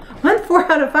 4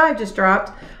 out of 5 just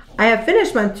dropped. I have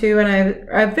finished month 2 and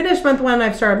I've finished month 1 and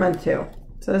I've started month 2.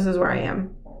 So this is where I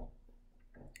am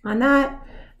on that.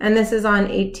 And this is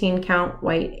on 18 count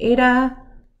white Ada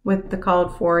with the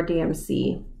called for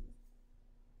DMC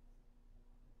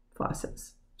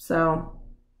flosses. So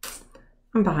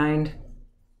I'm behind.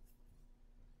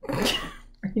 What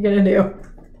are you gonna do?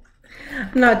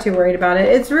 I'm not too worried about it.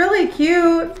 It's really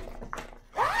cute.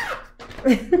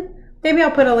 Maybe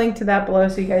I'll put a link to that below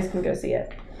so you guys can go see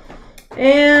it.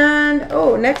 And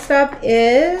oh, next up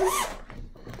is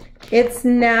It's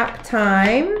Nap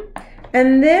Time.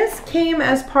 And this came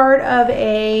as part of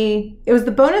it was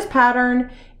the bonus pattern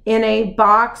in a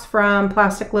box from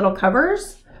Plastic Little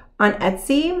Covers on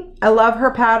Etsy. I love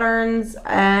her patterns,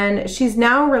 and she's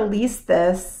now released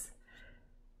this.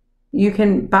 You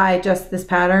can buy just this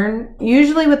pattern.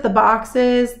 Usually with the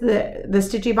boxes, the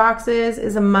stitchy boxes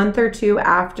is a month or two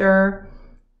after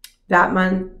that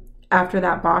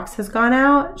box has gone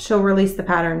out, she'll release the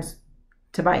patterns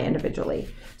to buy individually.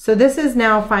 So this is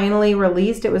now finally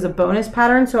released. It was a bonus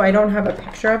pattern, so I don't have a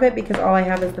picture of it because all I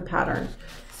have is the pattern.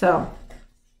 So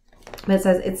it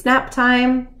says it's nap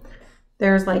time.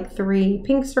 There's like 3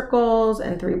 pink circles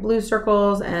and 3 blue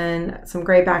circles and some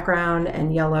gray background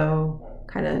and yellow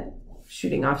kind of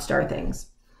shooting off star things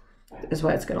is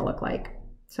what it's going to look like.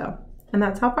 So, and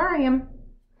that's how far I am.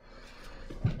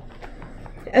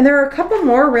 And there are a couple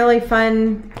more really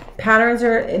fun patterns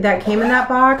that came in that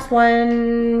box.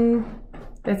 One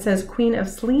that says Queen of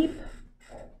Sleep.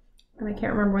 And I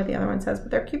can't remember what the other one says,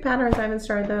 but they're cute patterns. I haven't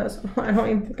started those. I don't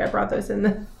even think I brought those in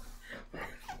the...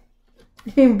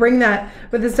 You can bring that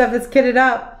with the stuff that's kitted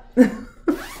up.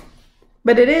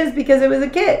 But it is because it was a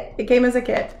kit. It came as a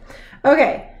kit.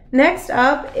 Okay. Next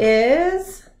up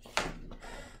is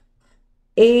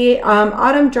a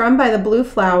Autumn Drum by the Blue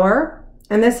Flower.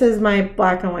 And this is my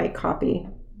black and white copy.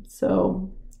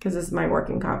 So, because this is my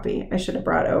working copy. I should have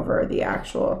brought over the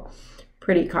actual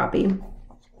pretty copy.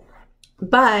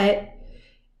 But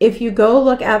if you go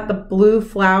look at the Blue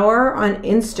Flower on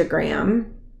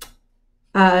Instagram,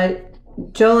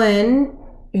 Jolyn,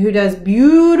 who does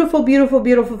beautiful, beautiful,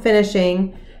 beautiful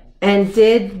finishing, and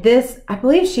did this, I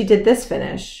believe she did this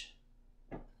finish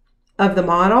of the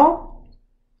model,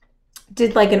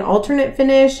 did like an alternate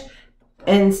finish.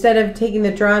 And instead of taking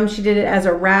the drum, she did it as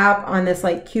a wrap on this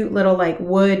like cute little like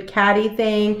wood caddy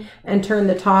thing and turned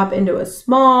the top into a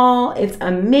small. It's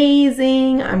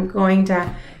amazing. I'm going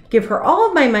to give her all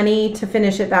of my money to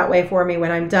finish it that way for me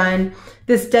when I'm done.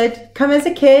 This did come as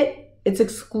a kit. It's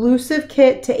exclusive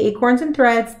kit to Acorns and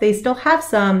Threads. They still have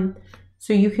some,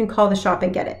 so you can call the shop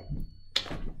and get it.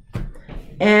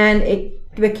 And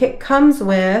the kit comes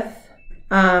with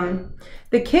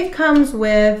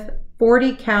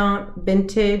 40 count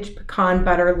vintage pecan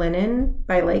butter linen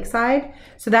by Lakeside.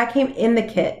 So that came in the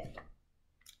kit.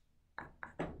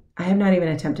 I have not even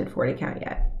attempted 40 count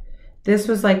yet. This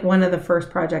was like one of the first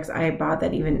projects I bought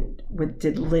that even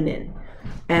did linen.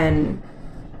 And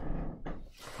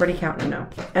 40 count, no.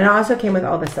 And it also came with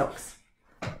all the silks.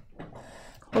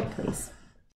 Hold please.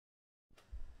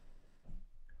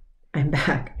 I'm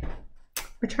back.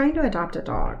 We're trying to adopt a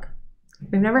dog.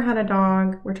 We've never had a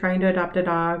dog. We're trying to adopt a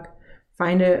dog.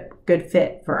 Find a good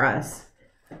fit for us.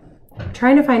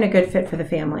 Trying to find a good fit for the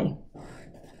family.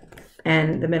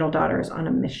 And the middle daughter is on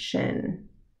a mission.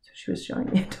 So she was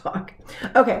showing me a dog.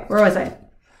 Okay, where was I?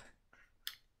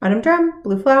 Autumn drum,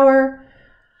 blue flower.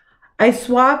 I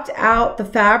swapped out the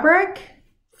fabric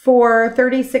for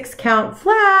 36 count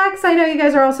flax. I know you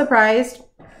guys are all surprised.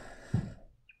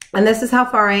 And this is how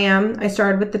far I am. I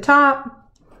started with the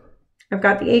top. I've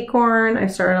got the acorn.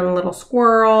 I've started on the little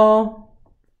squirrel.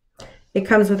 It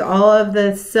comes with all of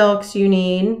the silks you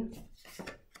need.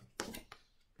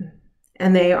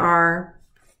 And they're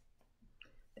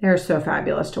so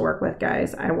fabulous to work with,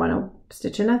 guys. I want to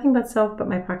stitch in nothing but silk, but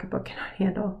my pocketbook cannot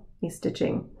handle me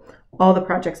stitching all the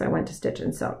projects I went to stitch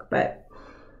in silk. But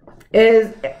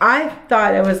I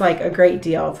thought it was like a great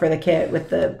deal for the kit with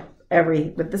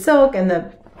the silk and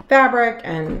the fabric,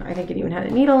 and I think it even had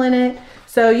a needle in it.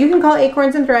 So you can call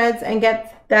Acorns and Threads and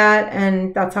get that,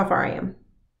 and that's how far I am.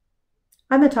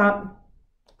 On the top,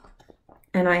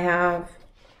 and I have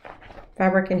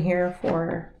fabric in here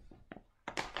for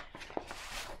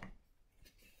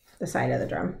the side of the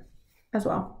drum as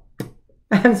well.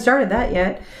 I haven't started that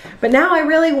yet, but now I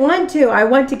really want to. I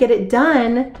want to get it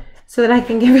done so that I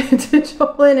can give it to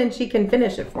Jolyn and she can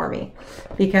finish it for me,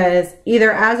 because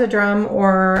either as a drum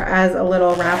or as a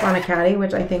little wrap on a caddy,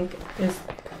 which I think is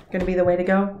going to be the way to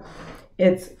go.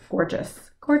 It's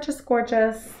gorgeous, gorgeous,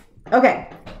 gorgeous. Okay.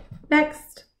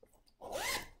 Next.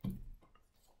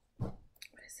 What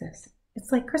is this?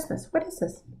 It's like Christmas. What is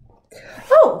this?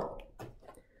 Oh!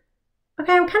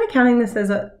 Okay, I'm kind of counting this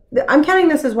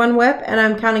as one WIP, and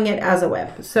I'm counting it as a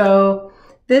WIP. So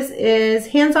this is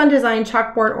Hands-On Design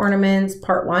Chalkboard Ornaments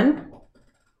Part 1.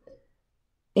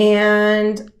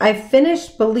 And I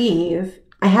finished Believe.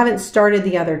 I haven't started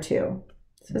the other two.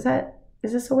 So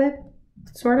is this a WIP?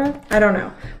 Sort of? I don't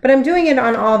know. But I'm doing it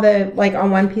on all the, like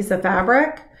on one piece of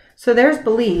fabric. So there's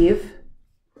Believe,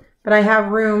 but I have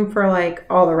room for like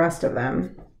all the rest of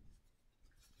them.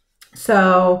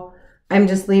 So I'm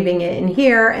just leaving it in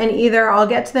here, and either I'll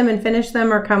get to them and finish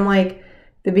them, or come like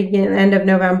the end of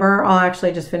November, I'll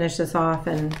actually just finish this off,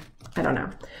 and I don't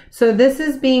know. So this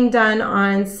is being done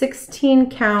on 16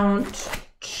 count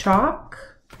chalk.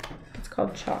 It's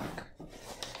called chalk.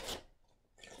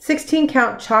 16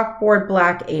 count chalkboard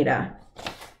black Aida.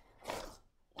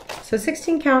 So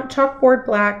 16 count chalkboard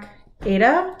black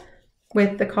Aida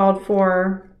with the called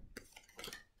for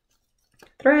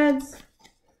threads.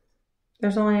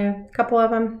 There's only a couple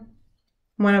of them.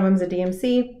 One of them's a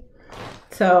DMC.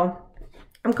 So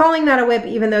I'm calling that a WIP,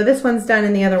 even though this one's done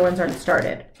and the other ones aren't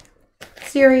started.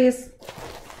 Series,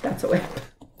 that's a WIP.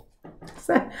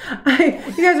 So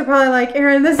you guys are probably like,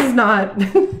 Erin, this is not,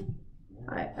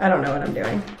 I don't know what I'm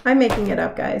doing. I'm making it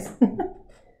up, guys.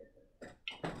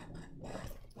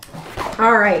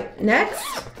 All right, next.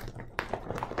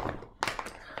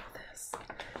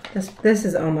 This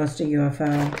is almost a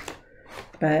UFO,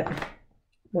 but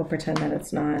we'll pretend that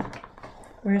it's not.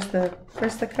 Where's the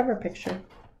cover picture?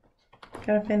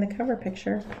 Gotta find the cover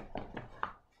picture.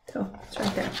 Oh, it's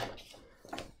right there.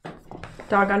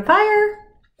 Dog on fire.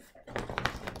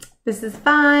 This is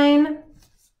fine.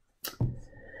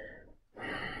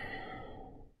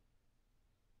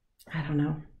 I don't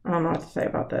know. I don't know what to say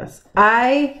about this.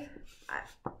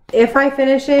 If I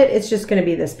finish it, it's just going to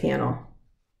be this panel.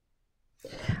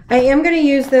 I am going to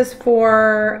use this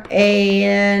for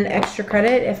an extra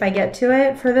credit if I get to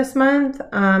it for this month.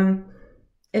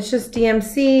 It's just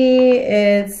DMC.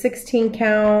 It's 16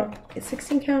 count. It's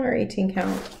 16 count or 18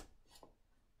 count?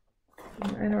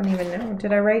 I don't even know.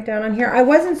 Did I write down on here? I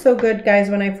wasn't so good, guys,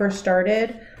 when I first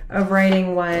started of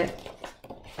writing what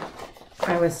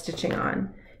I was stitching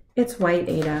on. It's white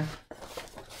Aida.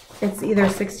 It's either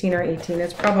 16 or 18.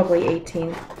 It's probably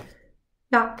 18.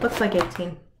 Yeah, looks like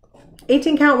 18.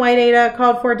 18 count white Aida,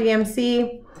 called for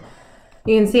DMC.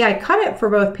 You can see I cut it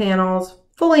for both panels,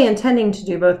 fully intending to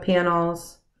do both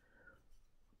panels.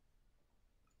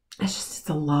 It's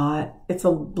a lot. It's a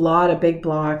lot of big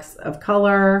blocks of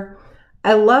color.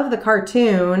 I love the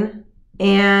cartoon,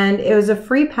 and it was a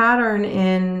free pattern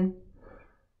in,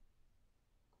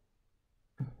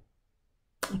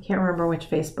 I can't remember which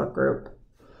Facebook group.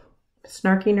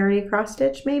 Snarky Nerdy Cross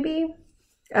Stitch, maybe?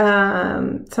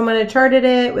 Someone had charted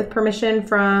it with permission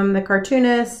from the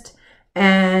cartoonist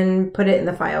and put it in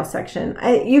the file section.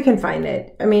 You can find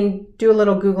it. I mean, do a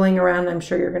little Googling around. I'm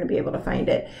sure you're going to be able to find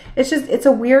it. It's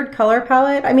a weird color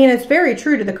palette. I mean, it's very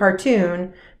true to the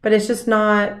cartoon, but it's just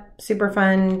not super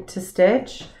fun to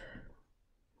stitch.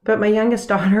 But my youngest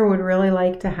daughter would really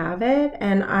like to have it.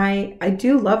 And I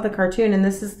do love the cartoon. And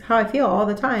this is how I feel all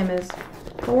the time is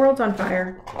the world's on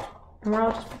fire. And we're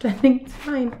all just pretending it's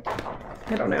fine.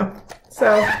 I don't know.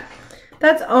 So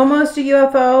that's almost a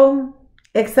UFO,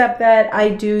 except that I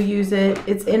do use it.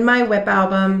 It's in my WIP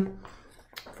album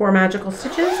for magical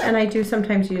stitches. And I do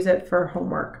sometimes use it for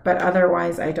homework. But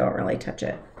otherwise, I don't really touch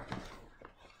it.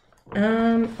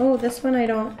 Oh, this one I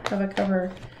don't have a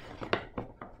cover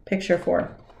picture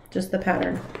for. Just the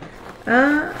pattern. Do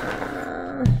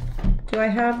I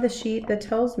have the sheet that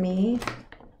tells me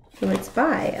who it's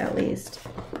by, at least?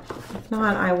 If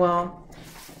not, I will.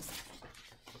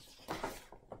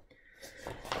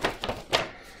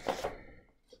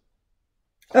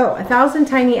 Oh, 1,000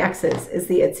 Tiny X's is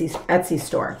the Etsy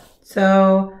store.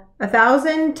 So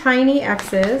 1,000 Tiny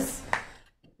X's.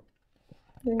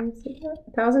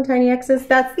 1,000 Tiny X's.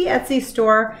 That's the Etsy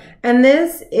store. And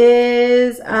this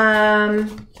is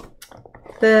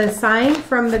the sign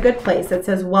from The Good Place that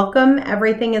says, "Welcome,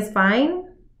 everything is fine."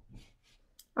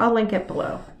 I'll link it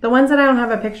below. The ones that I don't have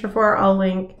a picture for, I'll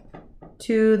link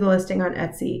to the listing on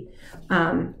Etsy.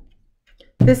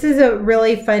 This is a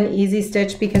really fun, easy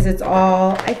stitch because it's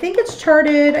all, I think it's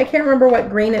charted. I can't remember what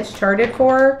green it's charted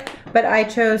for, but I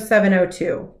chose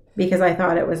 702 because I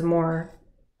thought it was more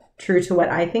true to what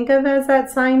I think of as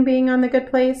that sign being on The Good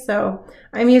Place. So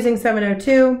I'm using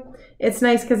 702. It's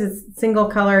nice because it's single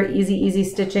color, easy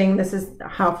stitching. This is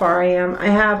how far I am. I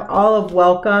have all of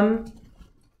Welcome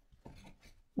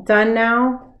done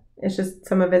now. It's just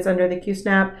some of it's under the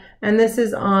Q-snap. And this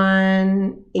is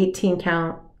on 18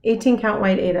 count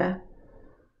white Aida.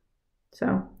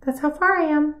 So that's how far I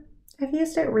am. I've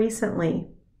used it recently.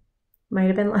 Might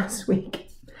have been last week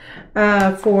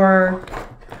for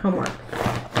homework,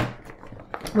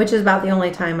 which is about the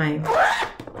only time I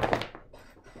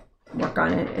work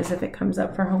on it, is if it comes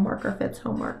up for homework or if it's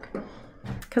homework.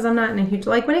 Because I'm not in a huge,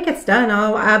 like when it gets done,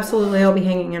 it'll be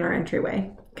hanging in our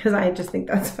entryway because I just think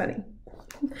that's funny.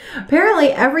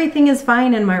 Apparently everything is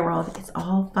fine in my world. It's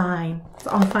all fine. It's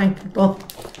all fine, people.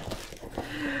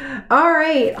 All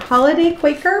right, Holiday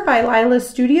Quaker by Lila's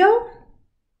Studio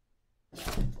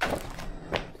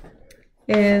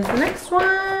is the next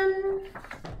one.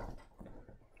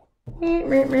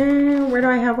 Where do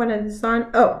I have one of this on?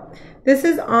 Oh, this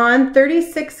is on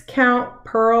 36 count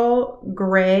pearl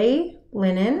gray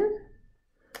linen.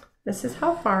 This is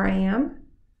how far I am.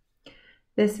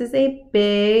 This is a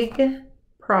big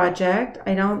project.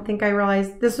 I don't think I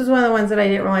realized, this was one of the ones that I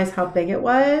didn't realize how big it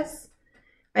was.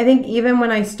 I think even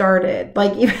when I started,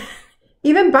 like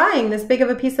even buying this big of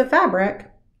a piece of fabric,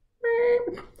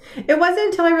 it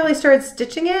wasn't until I really started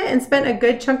stitching it and spent a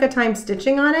good chunk of time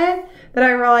stitching on it that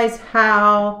I realized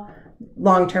how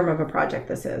long-term of a project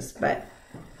this is. But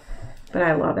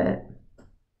I love it.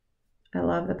 I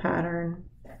love the pattern.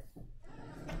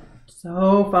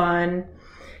 So fun.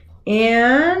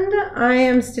 And I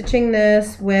am stitching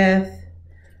this with,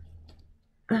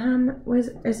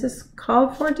 is this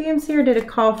called for DMC or did it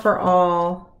call for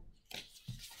all?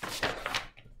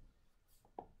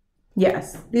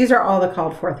 Yes, these are all the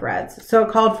called for threads. So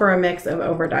it called for a mix of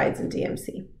overdyes and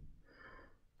DMC.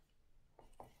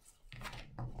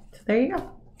 So there you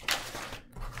go.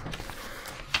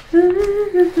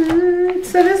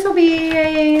 So this will be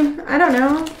a, I don't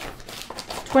know,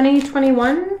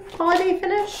 2021 holiday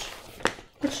finish.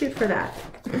 Let's shoot for that.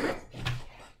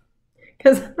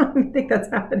 Because I don't think that's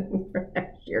happening for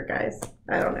next year, guys.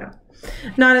 I don't know.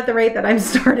 Not at the rate that I'm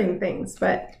starting things,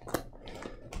 but.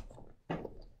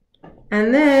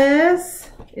 And this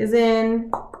is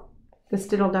in the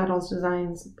Stiddle Daddles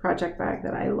Designs project bag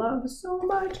that I love so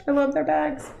much. I love their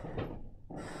bags.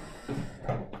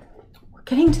 We're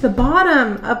getting to the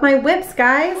bottom of my WIPs,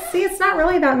 guys. See, it's not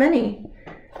really that many.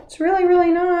 It's really,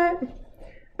 really not.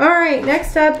 All right,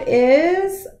 next up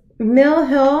is Mill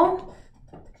Hill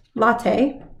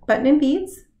Latte Button and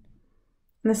Beads.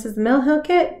 And this is the Mill Hill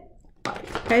kit. You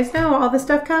guys know all the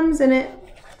stuff comes in it.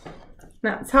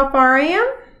 That's how far I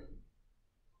am.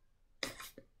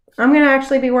 I'm going to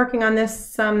actually be working on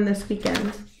this some this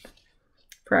weekend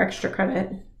for extra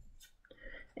credit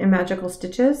in Magical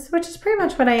Stitches, which is pretty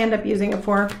much what I end up using it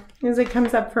for, is it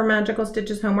comes up for Magical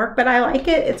Stitches homework. But I like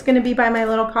it. It's going to be by my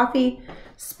little coffee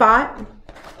spot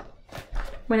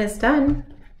when it's done.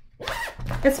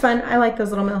 It's fun. I like those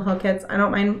little Mill Hill kits. I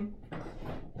don't mind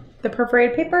the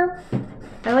perforated paper.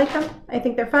 I like them. I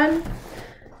think they're fun.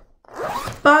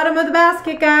 Bottom of the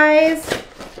basket, guys.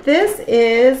 This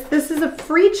is a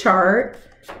free chart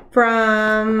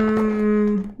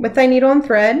from With Thy Needle and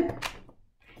Thread.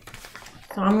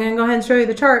 So I'm going to go ahead and show you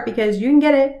the chart because you can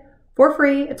get it for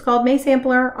free. It's called May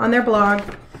Sampler on their blog.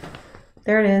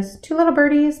 There it is. 2 little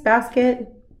birdies, basket,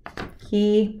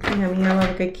 key. I mean, I love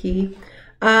a good key.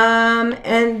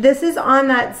 And this is on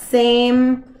that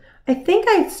same, I think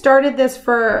I started this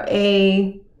for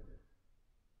I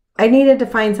needed to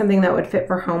find something that would fit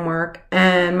for homework.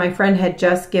 And my friend had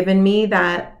just given me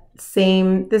that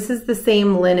same, this is the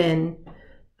same linen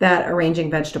that Arranging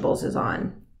Vegetables is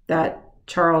on. That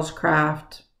Charles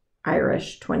Craft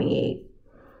Irish 28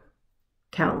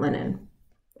 count linen,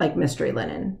 like mystery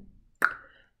linen.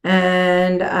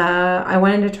 And I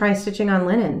wanted to try stitching on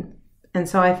linen. And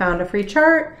so I found a free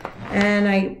chart and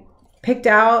I picked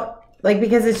out, like,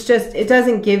 because it's just, it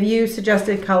doesn't give you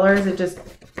suggested colors. It just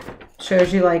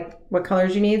shows you like what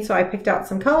colors you need. So I picked out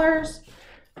some colors.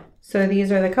 So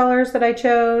these are the colors that I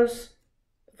chose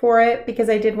for it because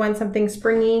I did want something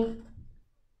springy.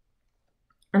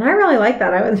 And I really like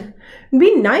that. It'd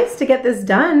be nice to get this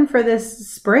done for this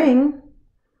spring.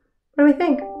 What do we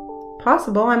think?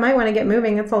 Possible. I might want to get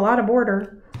moving. It's a lot of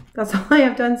border. That's all I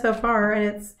have done so far, and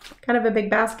it's kind of a big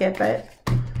basket, but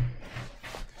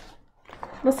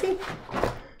we'll see.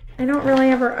 I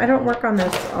don't work on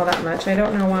this all that much. I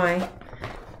don't know why.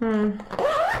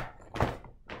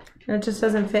 It just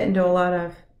doesn't fit into a lot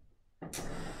of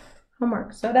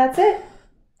homework. So that's it.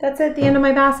 That's it, the end of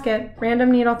my basket.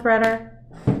 Random needle threader.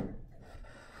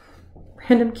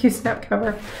 Random Q-snap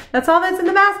cover. That's all that's in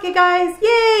the basket, guys.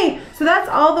 Yay! So that's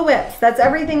all the WIPs. That's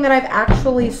everything that I've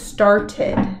actually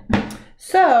started.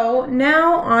 So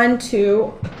now on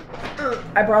to,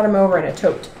 I brought them over in a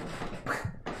tote.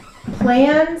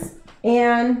 Plans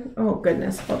and, oh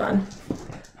goodness, hold on.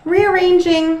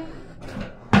 Rearranging.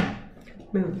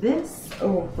 Move this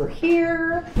over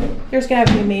here. There's gonna have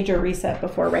to be a major reset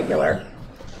before regular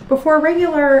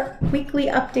weekly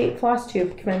update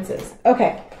Flosstube commences.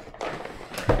 Okay.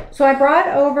 So I brought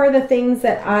over the things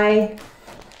that I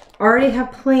already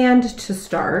have planned to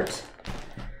start,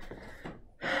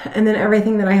 and then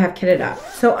everything that I have kitted up.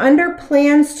 So under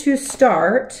plans to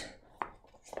start,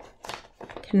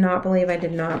 cannot believe I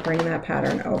did not bring that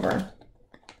pattern over.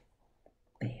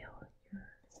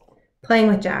 Playing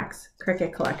with Jax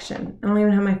Cricut collection. I don't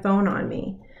even have my phone on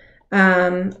me.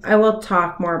 I will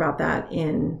talk more about that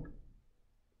in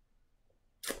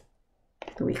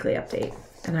the weekly update.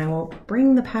 And I will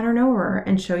bring the pattern over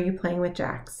and show you playing with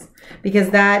Jax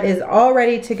because that is all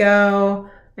ready to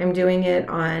go. I'm doing it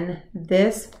on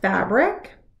this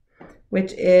fabric,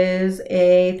 which is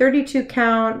a 32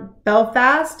 count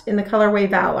Belfast in the colorway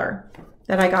Valor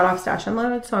that I got off Stash and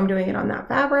Load. So I'm doing it on that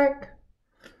fabric.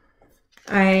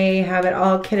 I have it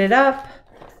all kitted up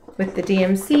with the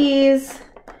DMCs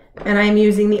and I'm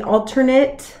using the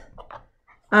alternate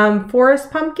forest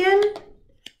pumpkin.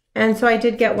 And so I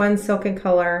did get one silken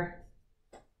color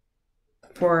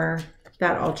for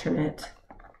that alternate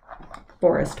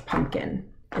forest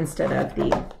pumpkin instead of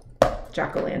the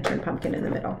jack-o'-lantern pumpkin in the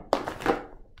middle.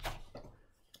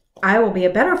 I will be a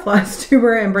better floss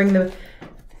tuber and bring the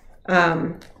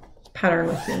pattern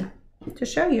with me to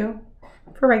show you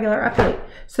for regular update.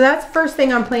 So that's first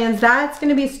thing on plans. That's going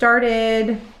to be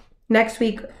started next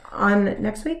week on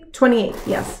next week? 28th.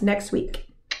 Yes, next week.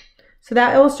 So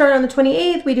that will start on the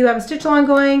 28th. We do have a stitch along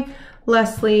going.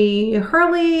 Leslie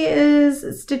Hurley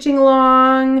is stitching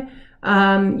along.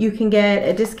 You can get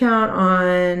a discount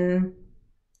on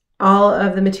all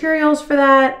of the materials for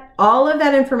that. All of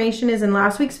that information is in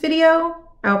last week's video.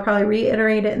 I'll probably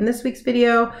reiterate it in this week's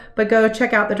video, but go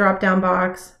check out the drop-down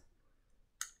box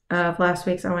of last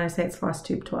week's. I want to say it's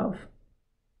Flosstube 12.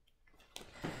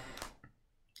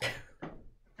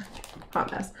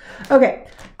 Hot mess. Okay.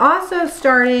 Also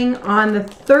starting on the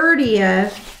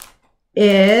 30th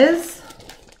is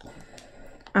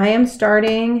I am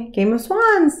starting Game of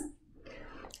Swans.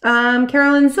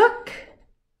 Carolyn Zook.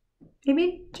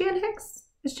 Maybe Jan Hicks.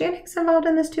 Is Jan Hicks involved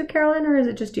in this too, Carolyn, or is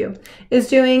it just you? Is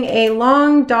doing a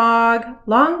long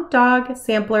dog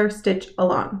sampler stitch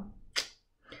along.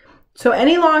 So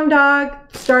any long dog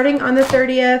starting on the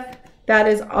 30th, that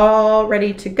is all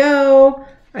ready to go.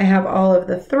 I have all of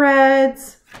the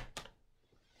threads.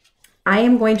 I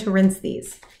am going to rinse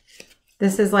these.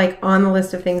 This is like on the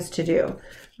list of things to do.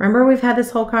 Remember, we've had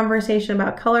this whole conversation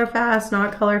about color fast,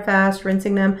 not color fast,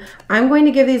 rinsing them. I'm going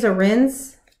to give these a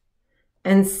rinse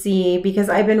and see, because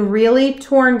I've been really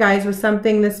torn, guys, with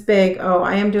something this big. Oh,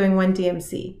 I am doing one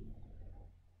DMC.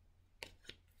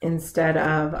 instead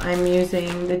of, I'm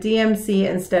using the DMC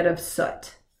instead of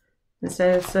soot.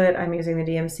 Instead of soot, I'm using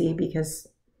the DMC because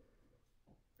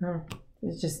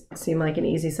it just seemed like an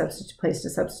easy place to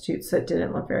substitute, so it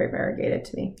didn't look very variegated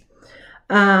to me.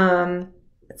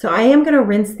 So I am going to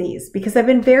rinse these because I've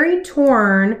been very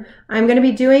torn. I'm going to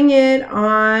be doing it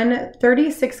on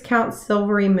 36 count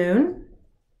Silvery Moon,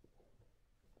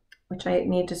 which I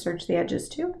need to serge the edges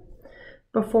to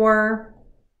before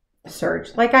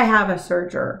serge. Like I have a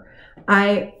serger.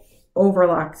 I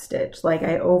overlock stitch, like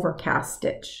I overcast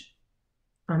stitch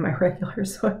on my regular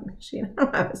sewing machine. I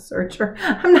don't have a serger.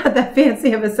 I'm not that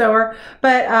fancy of a sewer,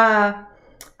 but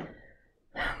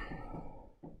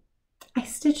I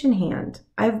stitch in hand.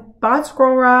 I've bought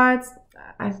scroll rods.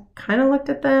 I've kind of looked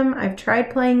at them. I've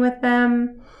tried playing with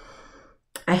them.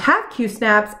 I have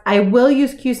Q-snaps. I will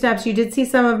use Q-snaps. You did see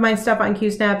some of my stuff on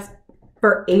Q-snaps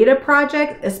for Aida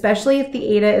projects, especially if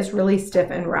the Aida is really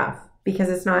stiff and rough, because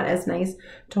it's not as nice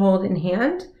to hold in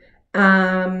hand.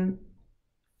 But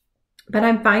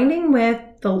I'm finding with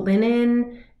the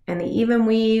linen and the even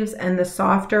weaves and the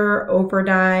softer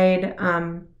over-dyed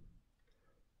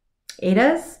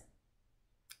Aidas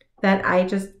that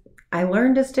I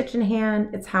learned to stitch in hand.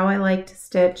 It's how I like to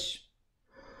stitch.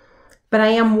 But I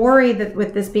am worried that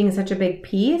with this being such a big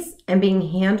piece and being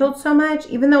handled so much,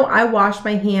 even though I wash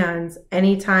my hands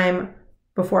anytime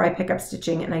before I pick up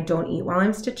stitching and I don't eat while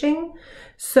I'm stitching.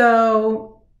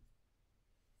 So,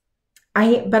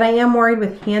 but I am worried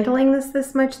with handling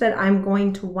this much that I'm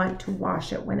going to want to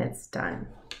wash it when it's done.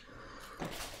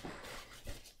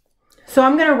 So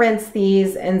I'm gonna rinse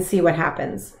these and see what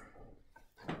happens.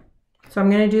 So I'm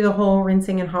going to do the whole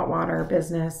rinsing in hot water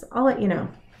business. I'll let you know.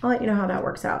 I'll let you know how that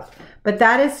works out. But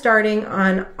that is starting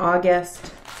on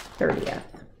August 30th.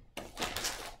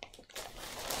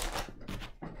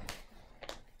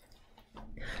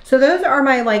 So those are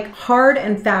my like hard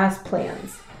and fast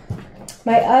plans.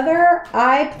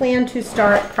 I plan to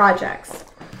start projects.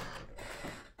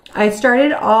 I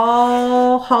started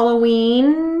all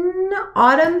Halloween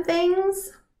autumn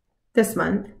things this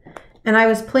month. And I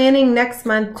was planning next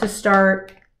month to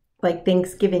start like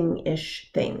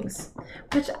Thanksgiving-ish things,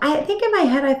 which I think in my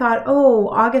head I thought, oh,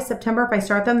 August, September, if I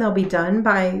start them, they'll be done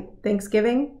by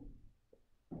Thanksgiving.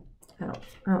 I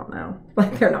don't know.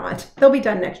 Like they're not. They'll be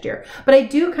done next year. But I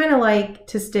do kind of like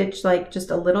to stitch like just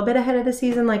a little bit ahead of the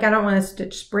season. Like I don't want to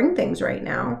stitch spring things right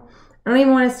now. I don't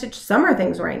even want to stitch summer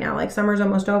things right now. Like summer's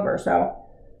almost over, so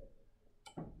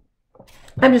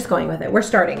I'm just going with it. We're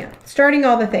starting it. Starting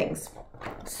all the things.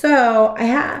 So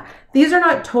these are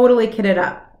not totally kitted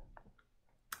up.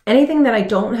 Anything that I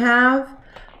don't have,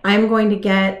 I'm going to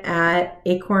get at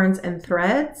Acorns and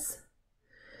Threads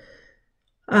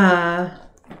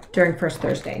during First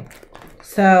Thursday.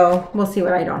 So we'll see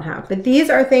what I don't have. But these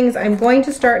are things I'm going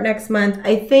to start next month.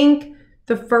 I think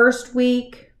the first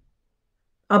week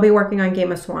I'll be working on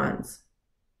Game of Swans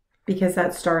because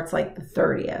that starts like the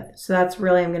 30th. So that's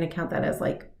really, I'm going to count that as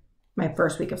like my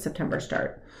first week of September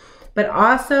start. But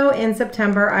also in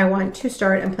September, I want to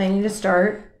start, I'm planning to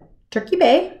start Turkey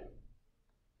Bay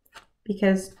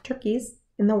because turkeys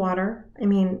in the water. I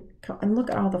mean, and look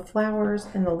at all the flowers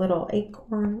and the little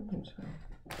acorn.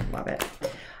 Love it.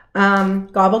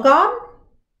 Gobble Gob.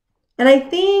 And I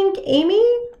think Amy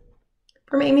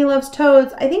from Amy Loves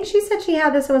Toads, I think she said she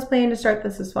had this and was planning to start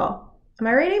this as fall. Am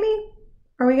I right, Amy?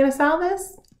 Are we going to sell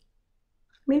this?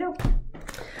 Let me know.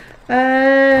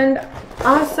 And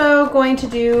also going to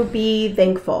do Be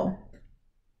Thankful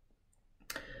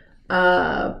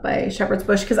by Shepherd's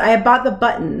Bush because I have bought the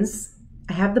buttons.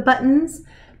 I have the buttons.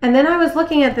 And then I was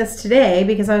looking at this today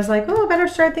because I was like, oh, I better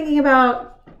start thinking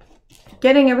about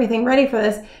getting everything ready for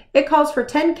this. It calls for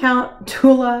 10 count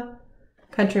Tula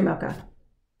Country Mocha.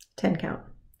 10 count.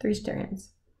 3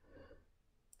 strands.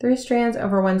 3 strands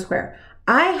over 1 square.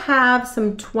 I have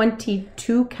some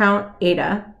 22 count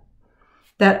Aida.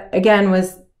 That again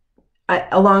was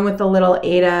along with the little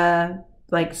Aida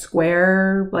like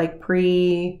square, like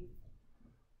pre-framed.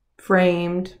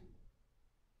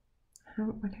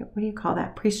 What do you call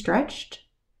that? Pre-stretched?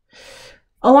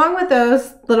 Along with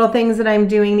those little things that I'm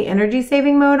doing the energy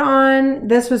saving mode on,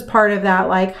 this was part of that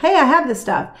like, hey, I have this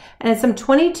stuff. And it's some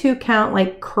 22 count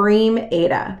like cream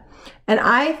Aida. And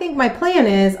I think my plan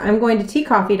is I'm going to tea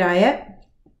coffee dye it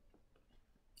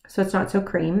so it's not so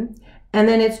cream. And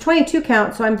then it's 22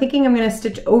 count, so I'm thinking I'm going to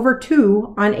stitch over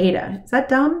 2 on Aida. Is that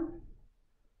dumb?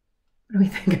 What do we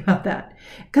think about that?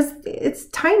 Because it's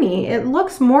tiny. It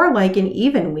looks more like an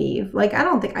even weave. Like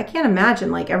I can't imagine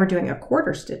like ever doing a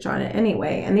quarter stitch on it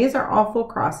anyway. And these are all full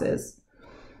crosses.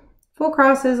 Full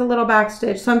crosses, a little back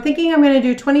stitch. So I'm thinking I'm going to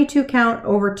do 22 count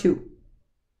over 2.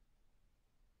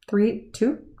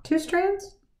 2? 2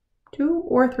 strands, 2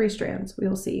 or 3 strands. We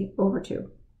will see, over 2.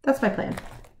 That's my plan.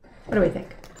 What do we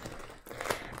think?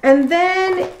 And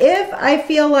then if I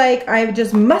feel like I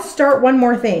just must start one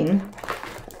more thing,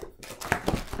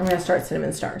 I'm gonna start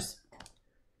cinnamon stars.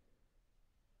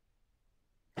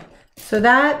 So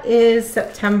that is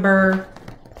September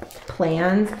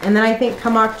plans. And then I think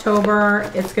come October,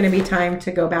 it's gonna be time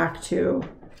to go back to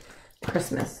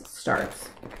Christmas starts.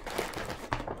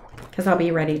 Because I'll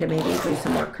be ready to maybe do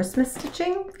some more Christmas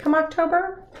stitching come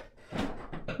October.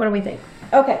 What do we think?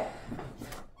 Okay,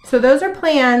 so those are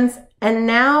plans. And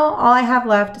now all I have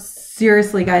left,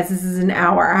 seriously guys, this is an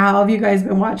hour. How have you guys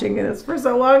been watching this for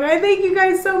so long? I thank you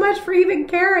guys so much for even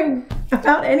caring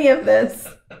about any of this.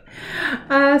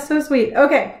 So sweet.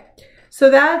 Okay,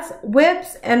 so that's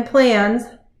WIPs and plans.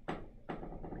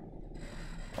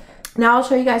 Now I'll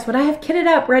show you guys what I have kitted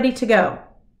up ready to go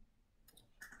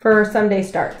for Sunday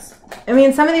starts. I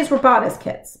mean, some of these were bought as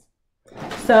kits.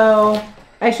 So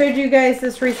I showed you guys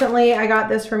this recently. I got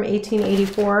this from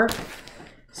 1884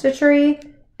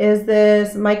 Stitchery. Is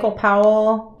this Michael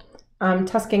Powell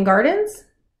Tuscan Gardens.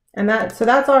 And so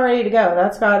that's all ready to go.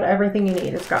 That's got everything you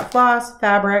need. It's got floss,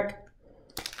 fabric,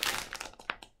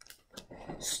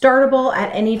 startable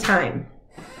at any time.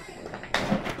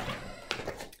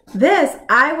 This,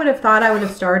 I would have thought I would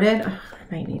have started. Oh,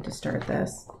 I might need to start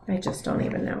this. I just don't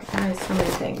even know. Guys, so many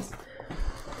things.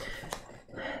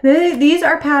 These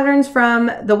are patterns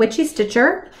from the Witchy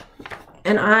Stitcher.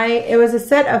 And it was a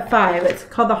set of 5. It's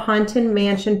called the Haunted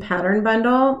Mansion Pattern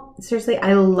Bundle. Seriously,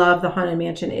 I love the Haunted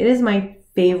Mansion. It is my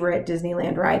favorite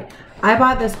Disneyland ride. I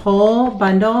bought this whole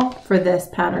bundle for this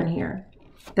pattern here.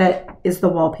 That is the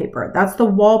wallpaper. That's the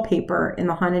wallpaper in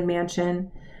the Haunted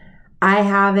Mansion. I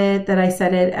have it that I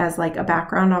set it as like a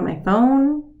background on my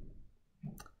phone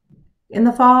in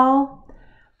the fall.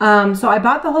 So I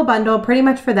bought the whole bundle pretty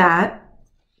much for that.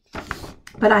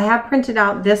 But I have printed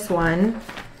out this one.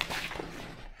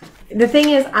 The thing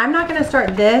is, I'm not going to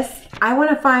start this. I want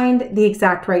to find the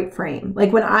exact right frame.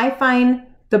 Like when I find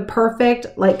the perfect,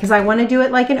 like, because I want to do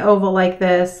it like an oval like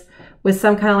this with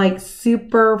some kind of like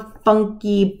super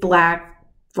funky black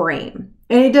frame.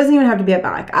 And it doesn't even have to be a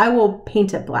black. I will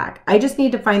paint it black. I just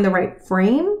need to find the right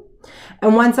frame.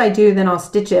 And once I do, then I'll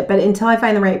stitch it. But until I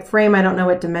find the right frame, I don't know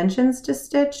what dimensions to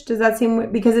stitch. Does that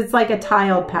seem, because it's like a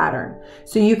tiled pattern.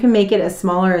 So you can make it as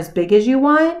small or as big as you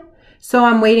want. So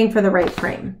I'm waiting for the right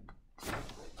frame.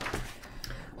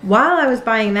 While I was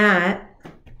buying that,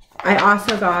 I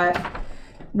also got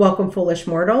Welcome Foolish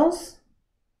Mortals.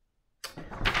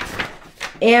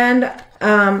 And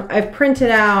I've printed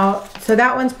out, so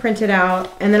that one's printed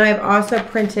out. And then I've also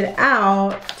printed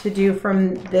out to do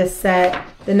from this set,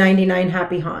 the 99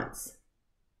 Happy Haunts.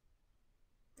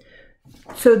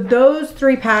 So those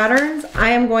 3 patterns I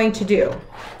am going to do.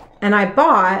 And I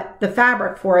bought the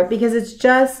fabric for it because it's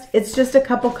just a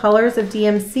couple colors of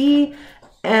DMC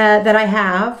that I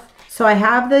have. So I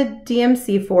have the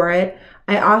DMC for it.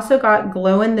 I also got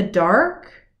glow in the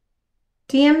dark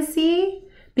DMC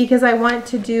because I want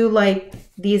to do like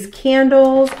these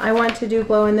candles. I want to do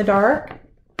glow in the dark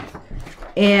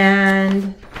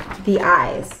and the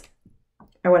eyes.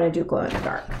 I want to do glow in the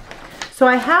dark. So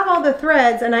I have all the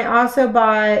threads, and I also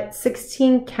bought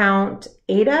 16 count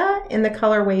Ada in the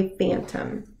colorway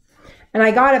Phantom. And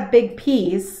I got a big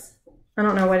piece. I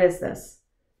don't know, what is this?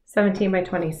 17 by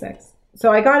 26.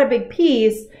 So I got a big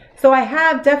piece. So I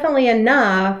have definitely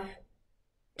enough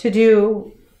to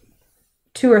do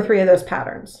 2 or 3 of those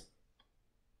patterns.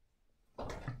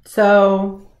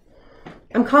 So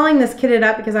I'm calling this kitted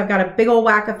up because I've got a big old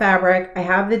whack of fabric. I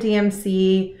have the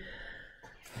DMC.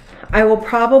 I will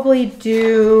probably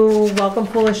do Welcome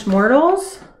Foolish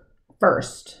Mortals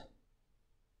first.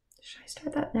 Should I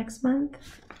start that next month?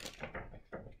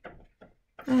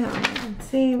 I don't know.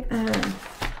 See,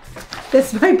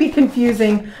 this might be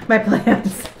confusing my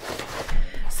plans.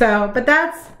 So, but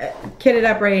that's kitted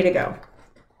up, ready to go.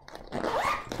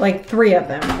 Like 3 of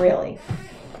them, really.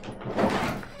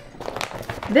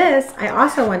 This, I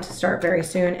also want to start very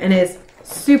soon and is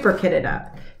super kitted up.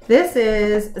 This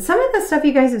is some of the stuff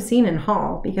you guys have seen in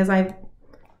haul because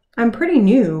I'm pretty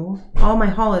new. All my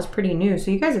haul is pretty new,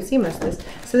 so you guys have seen most of this.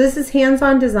 So this is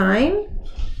hands-on design.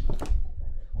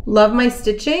 Love my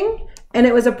stitching. And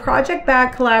it was a project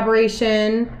bag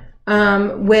collaboration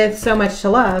with So Much to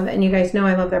Love. And you guys know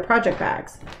I love their project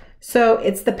bags. So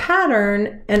it's the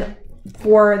pattern and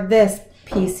for this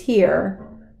piece here,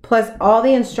 plus all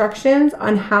the instructions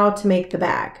on how to make the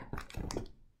bag.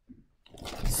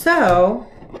 So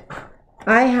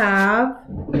I have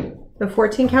the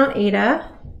 14 count Ada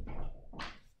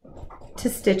to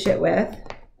stitch it with.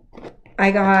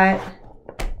 I got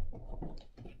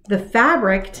the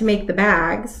fabric to make the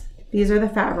bags. These are the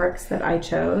fabrics that I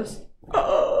chose.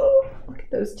 Oh, look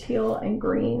at those teal and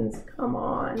greens. Come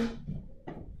on.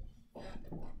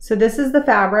 So this is the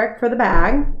fabric for the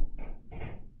bag.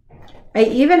 I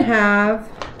even have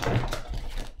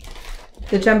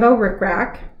the jumbo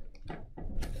rickrack.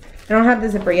 I don't have the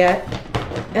zipper yet.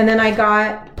 And then I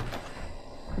got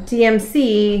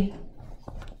DMC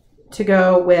to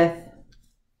go with,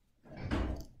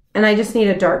 and I just need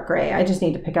a dark gray. I just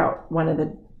need to pick out one of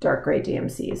the dark gray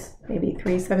DMCs. Maybe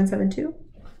 3772.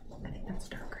 I think that's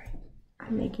dark gray.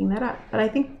 I'm making that up, but I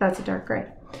think that's a dark gray.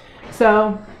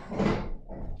 So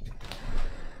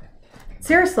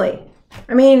seriously,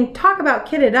 I mean, talk about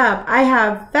kitted up. I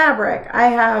have fabric, I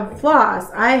have floss,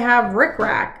 I have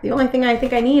rickrack. The only thing I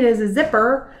think I need is a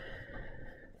zipper.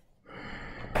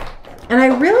 And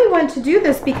I really want to do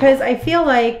this because I feel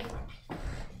like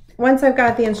once I've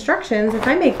got the instructions, if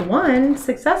I make one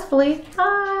successfully,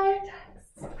 hi.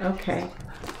 Okay.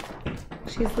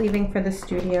 She's leaving for the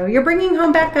studio. You're bringing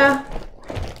home Becca.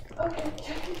 Okay.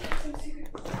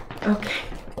 Okay.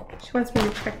 She wants me to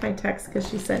check my text because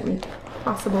she sent me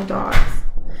possible dogs.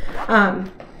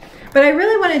 But I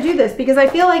really want to do this because I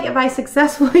feel like if I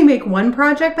successfully make one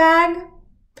project bag,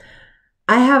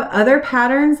 I have other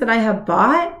patterns that I have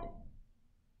bought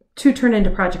to turn into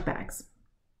project bags.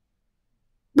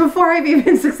 Before I've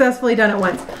even successfully done it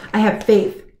once. I have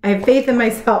faith. I have faith in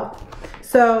myself.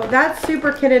 So that's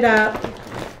super kitted up.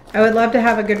 I would love to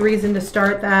have a good reason to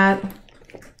start that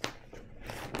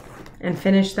and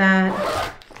finish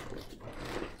that.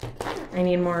 I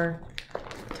need more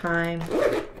time.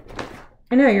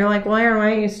 I know, you're like, well, Erin, why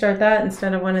don't you start that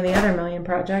instead of one of the other million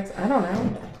projects? I don't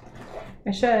know.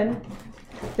 I should.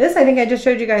 This, I think I just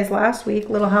showed you guys last week,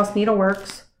 Little House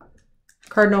Needleworks,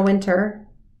 Cardinal Winter.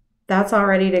 That's all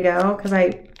ready to go because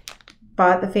I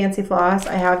bought the fancy floss.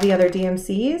 I have the other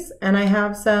DMCs and I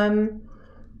have some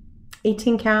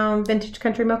 18 count vintage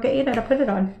country mocha 8 to put it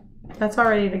on. That's all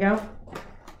ready to go.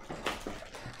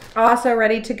 Also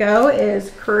ready to go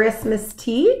is Christmas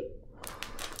Tea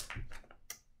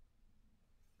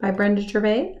by Brenda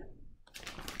Gervais.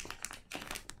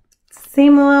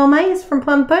 Same little mice from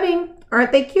Plum Pudding.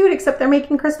 Aren't they cute? Except they're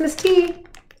making Christmas tea.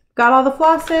 Got all the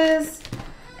flosses.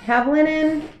 Have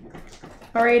linen.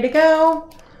 All ready to go.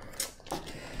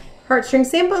 Heartstring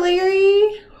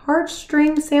samplery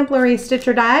stitch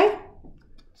or die.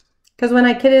 Because when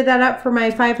I kitted that up for my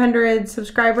 500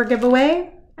 subscriber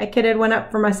giveaway, I kitted one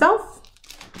up for myself.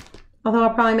 Although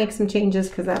I'll probably make some changes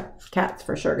because that cat's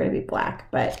for sure going to be black.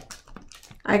 But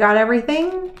I got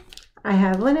everything. I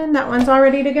have linen. That one's all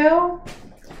ready to go.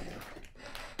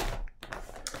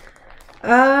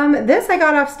 This I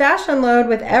got off Stash Unload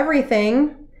with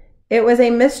everything. It was a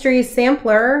mystery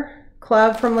sampler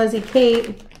club from Lizzie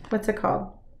Kate. What's it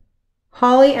called?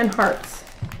 Holly and Hearts.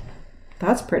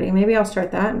 That's pretty. Maybe I'll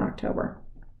start that in October.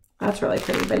 That's really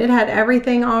pretty, but it had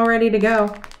everything all ready to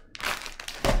go.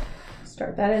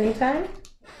 Start that anytime.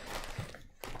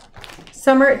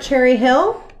 Summer at Cherry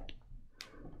Hill.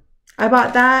 I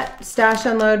bought that Stash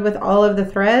Unload with all of the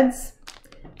threads.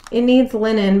 It needs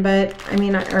linen, but I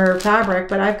mean, or fabric,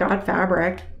 but I've got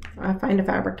fabric. I'll find a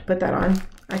fabric to put that on.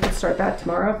 I could start that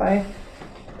tomorrow if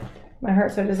my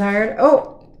heart so desired.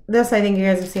 Oh, this I think you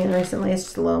guys have seen recently. It's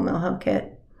just a little Mill Hill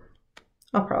kit.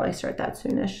 I'll probably start that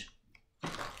soonish.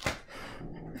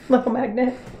 Little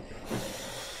magnet.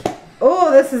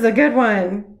 Oh, this is a good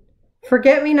one.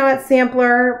 Forget Me Not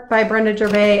Sampler by Brenda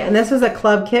Gervais. And this was a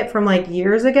club kit from like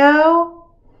years ago.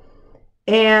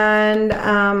 And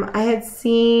I had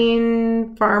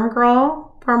seen Farm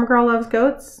Girl Loves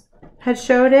Goats had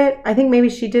showed it. I think maybe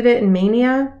she did it in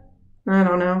Mania. I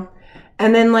don't know.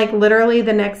 And then like literally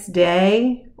the next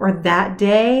day or that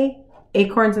day,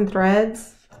 Acorns and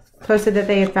Threads posted that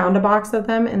they had found a box of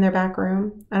them in their back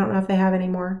room. I don't know if they have any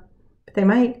more, but they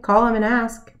might. Call them and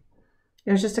ask.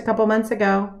 It was just a couple months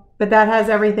ago, but that has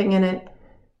everything in it.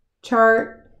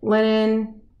 Chart,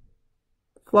 linen,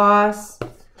 floss.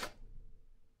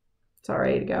 It's all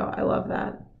ready to go. I love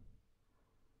that.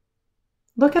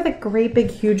 Look at the great big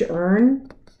huge urn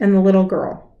and the little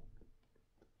girl,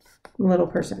 the little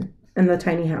person, and the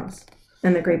tiny house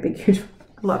and the great big huge.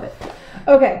 Love it.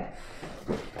 Okay.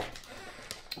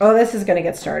 Oh, this is going to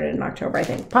get started in October, I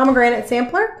think. Pomegranate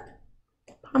sampler.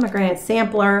 Pomegranate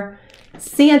sampler.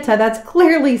 Santa. That's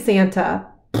clearly Santa.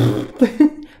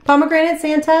 Pomegranate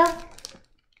Santa.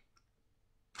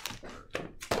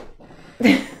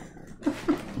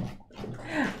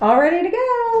 All ready to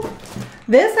go.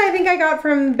 This I think I got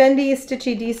from Bendy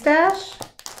Stitchy D-Stash.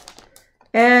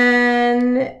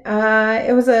 And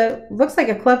it was looks like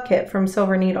a club kit from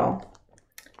Silver Needle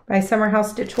by Summer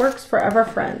House Stitchworks, Forever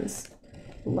Friends.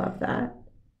 Love that.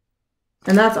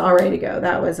 And that's all ready to go.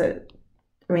 That was I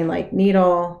mean, like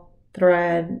needle,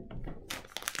 thread,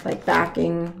 like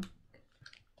backing,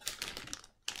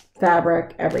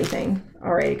 fabric, everything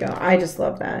all ready to go. I just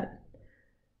love that.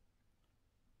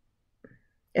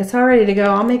 It's all ready to go.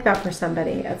 I'll make that for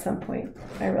somebody at some point.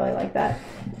 I really like that.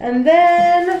 And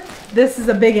then this is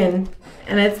a big one,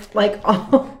 and it's like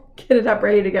all kitted up,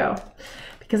 ready to go.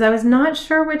 Because I was not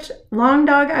sure which long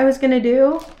dog I was going to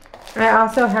do. I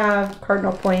also have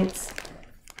cardinal points.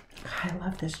 God, I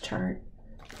love this chart.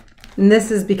 And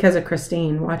this is because of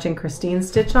Christine. Watching Christine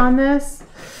stitch on this.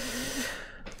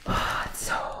 Oh, it's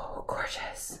so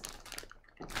gorgeous.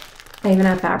 I even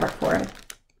have fabric for it.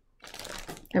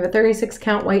 I have a 36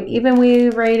 count white even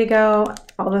weave ready to go.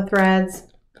 All the threads.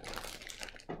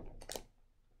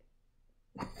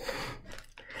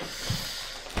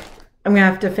 I'm gonna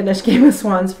have to finish Game of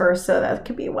Swans first, so that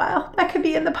could be a while. That could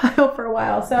be in the pile for a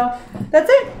while. So that's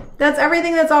it. That's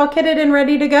everything that's all kitted and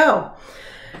ready to go.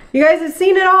 You guys have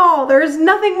seen it all. There's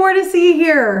nothing more to see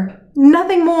here.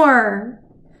 Nothing more.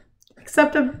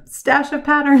 Except a stash of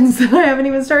patterns that I haven't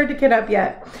even started to kit up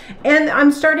yet. And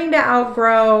I'm starting to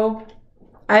outgrow.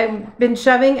 I've been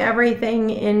shoving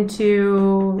everything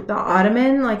into the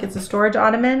ottoman, like it's a storage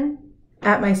ottoman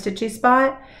at my stitchy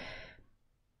spot.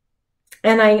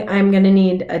 And I'm going to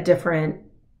need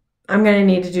I'm going to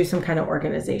need to do some kind of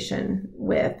organization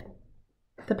with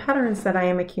the patterns that I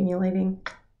am accumulating.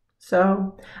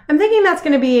 So I'm thinking that's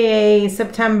going to be a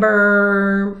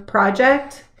September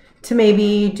project to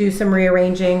maybe do some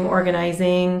rearranging,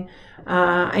 organizing.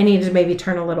 I need to maybe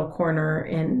turn a little corner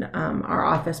in our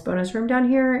office bonus room down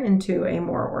here into a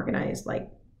more organized, like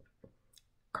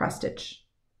cross stitch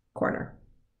corner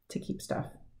to keep stuff.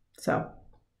 So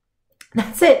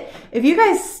that's it. If you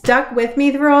guys stuck with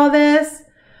me through all this,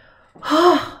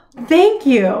 oh, thank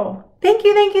you. Thank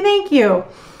you, thank you, thank you.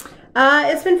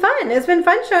 It's been fun. It's been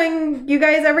fun showing you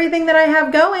guys everything that I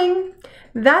have going.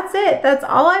 That's it. That's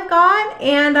all I've got.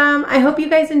 And I hope you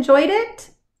guys enjoyed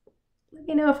it. Let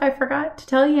me know if I forgot to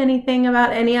tell you anything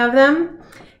about any of them.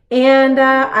 And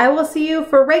I will see you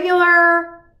for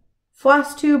regular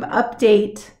Flosstube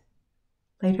update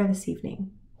later this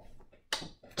evening.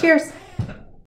 Cheers.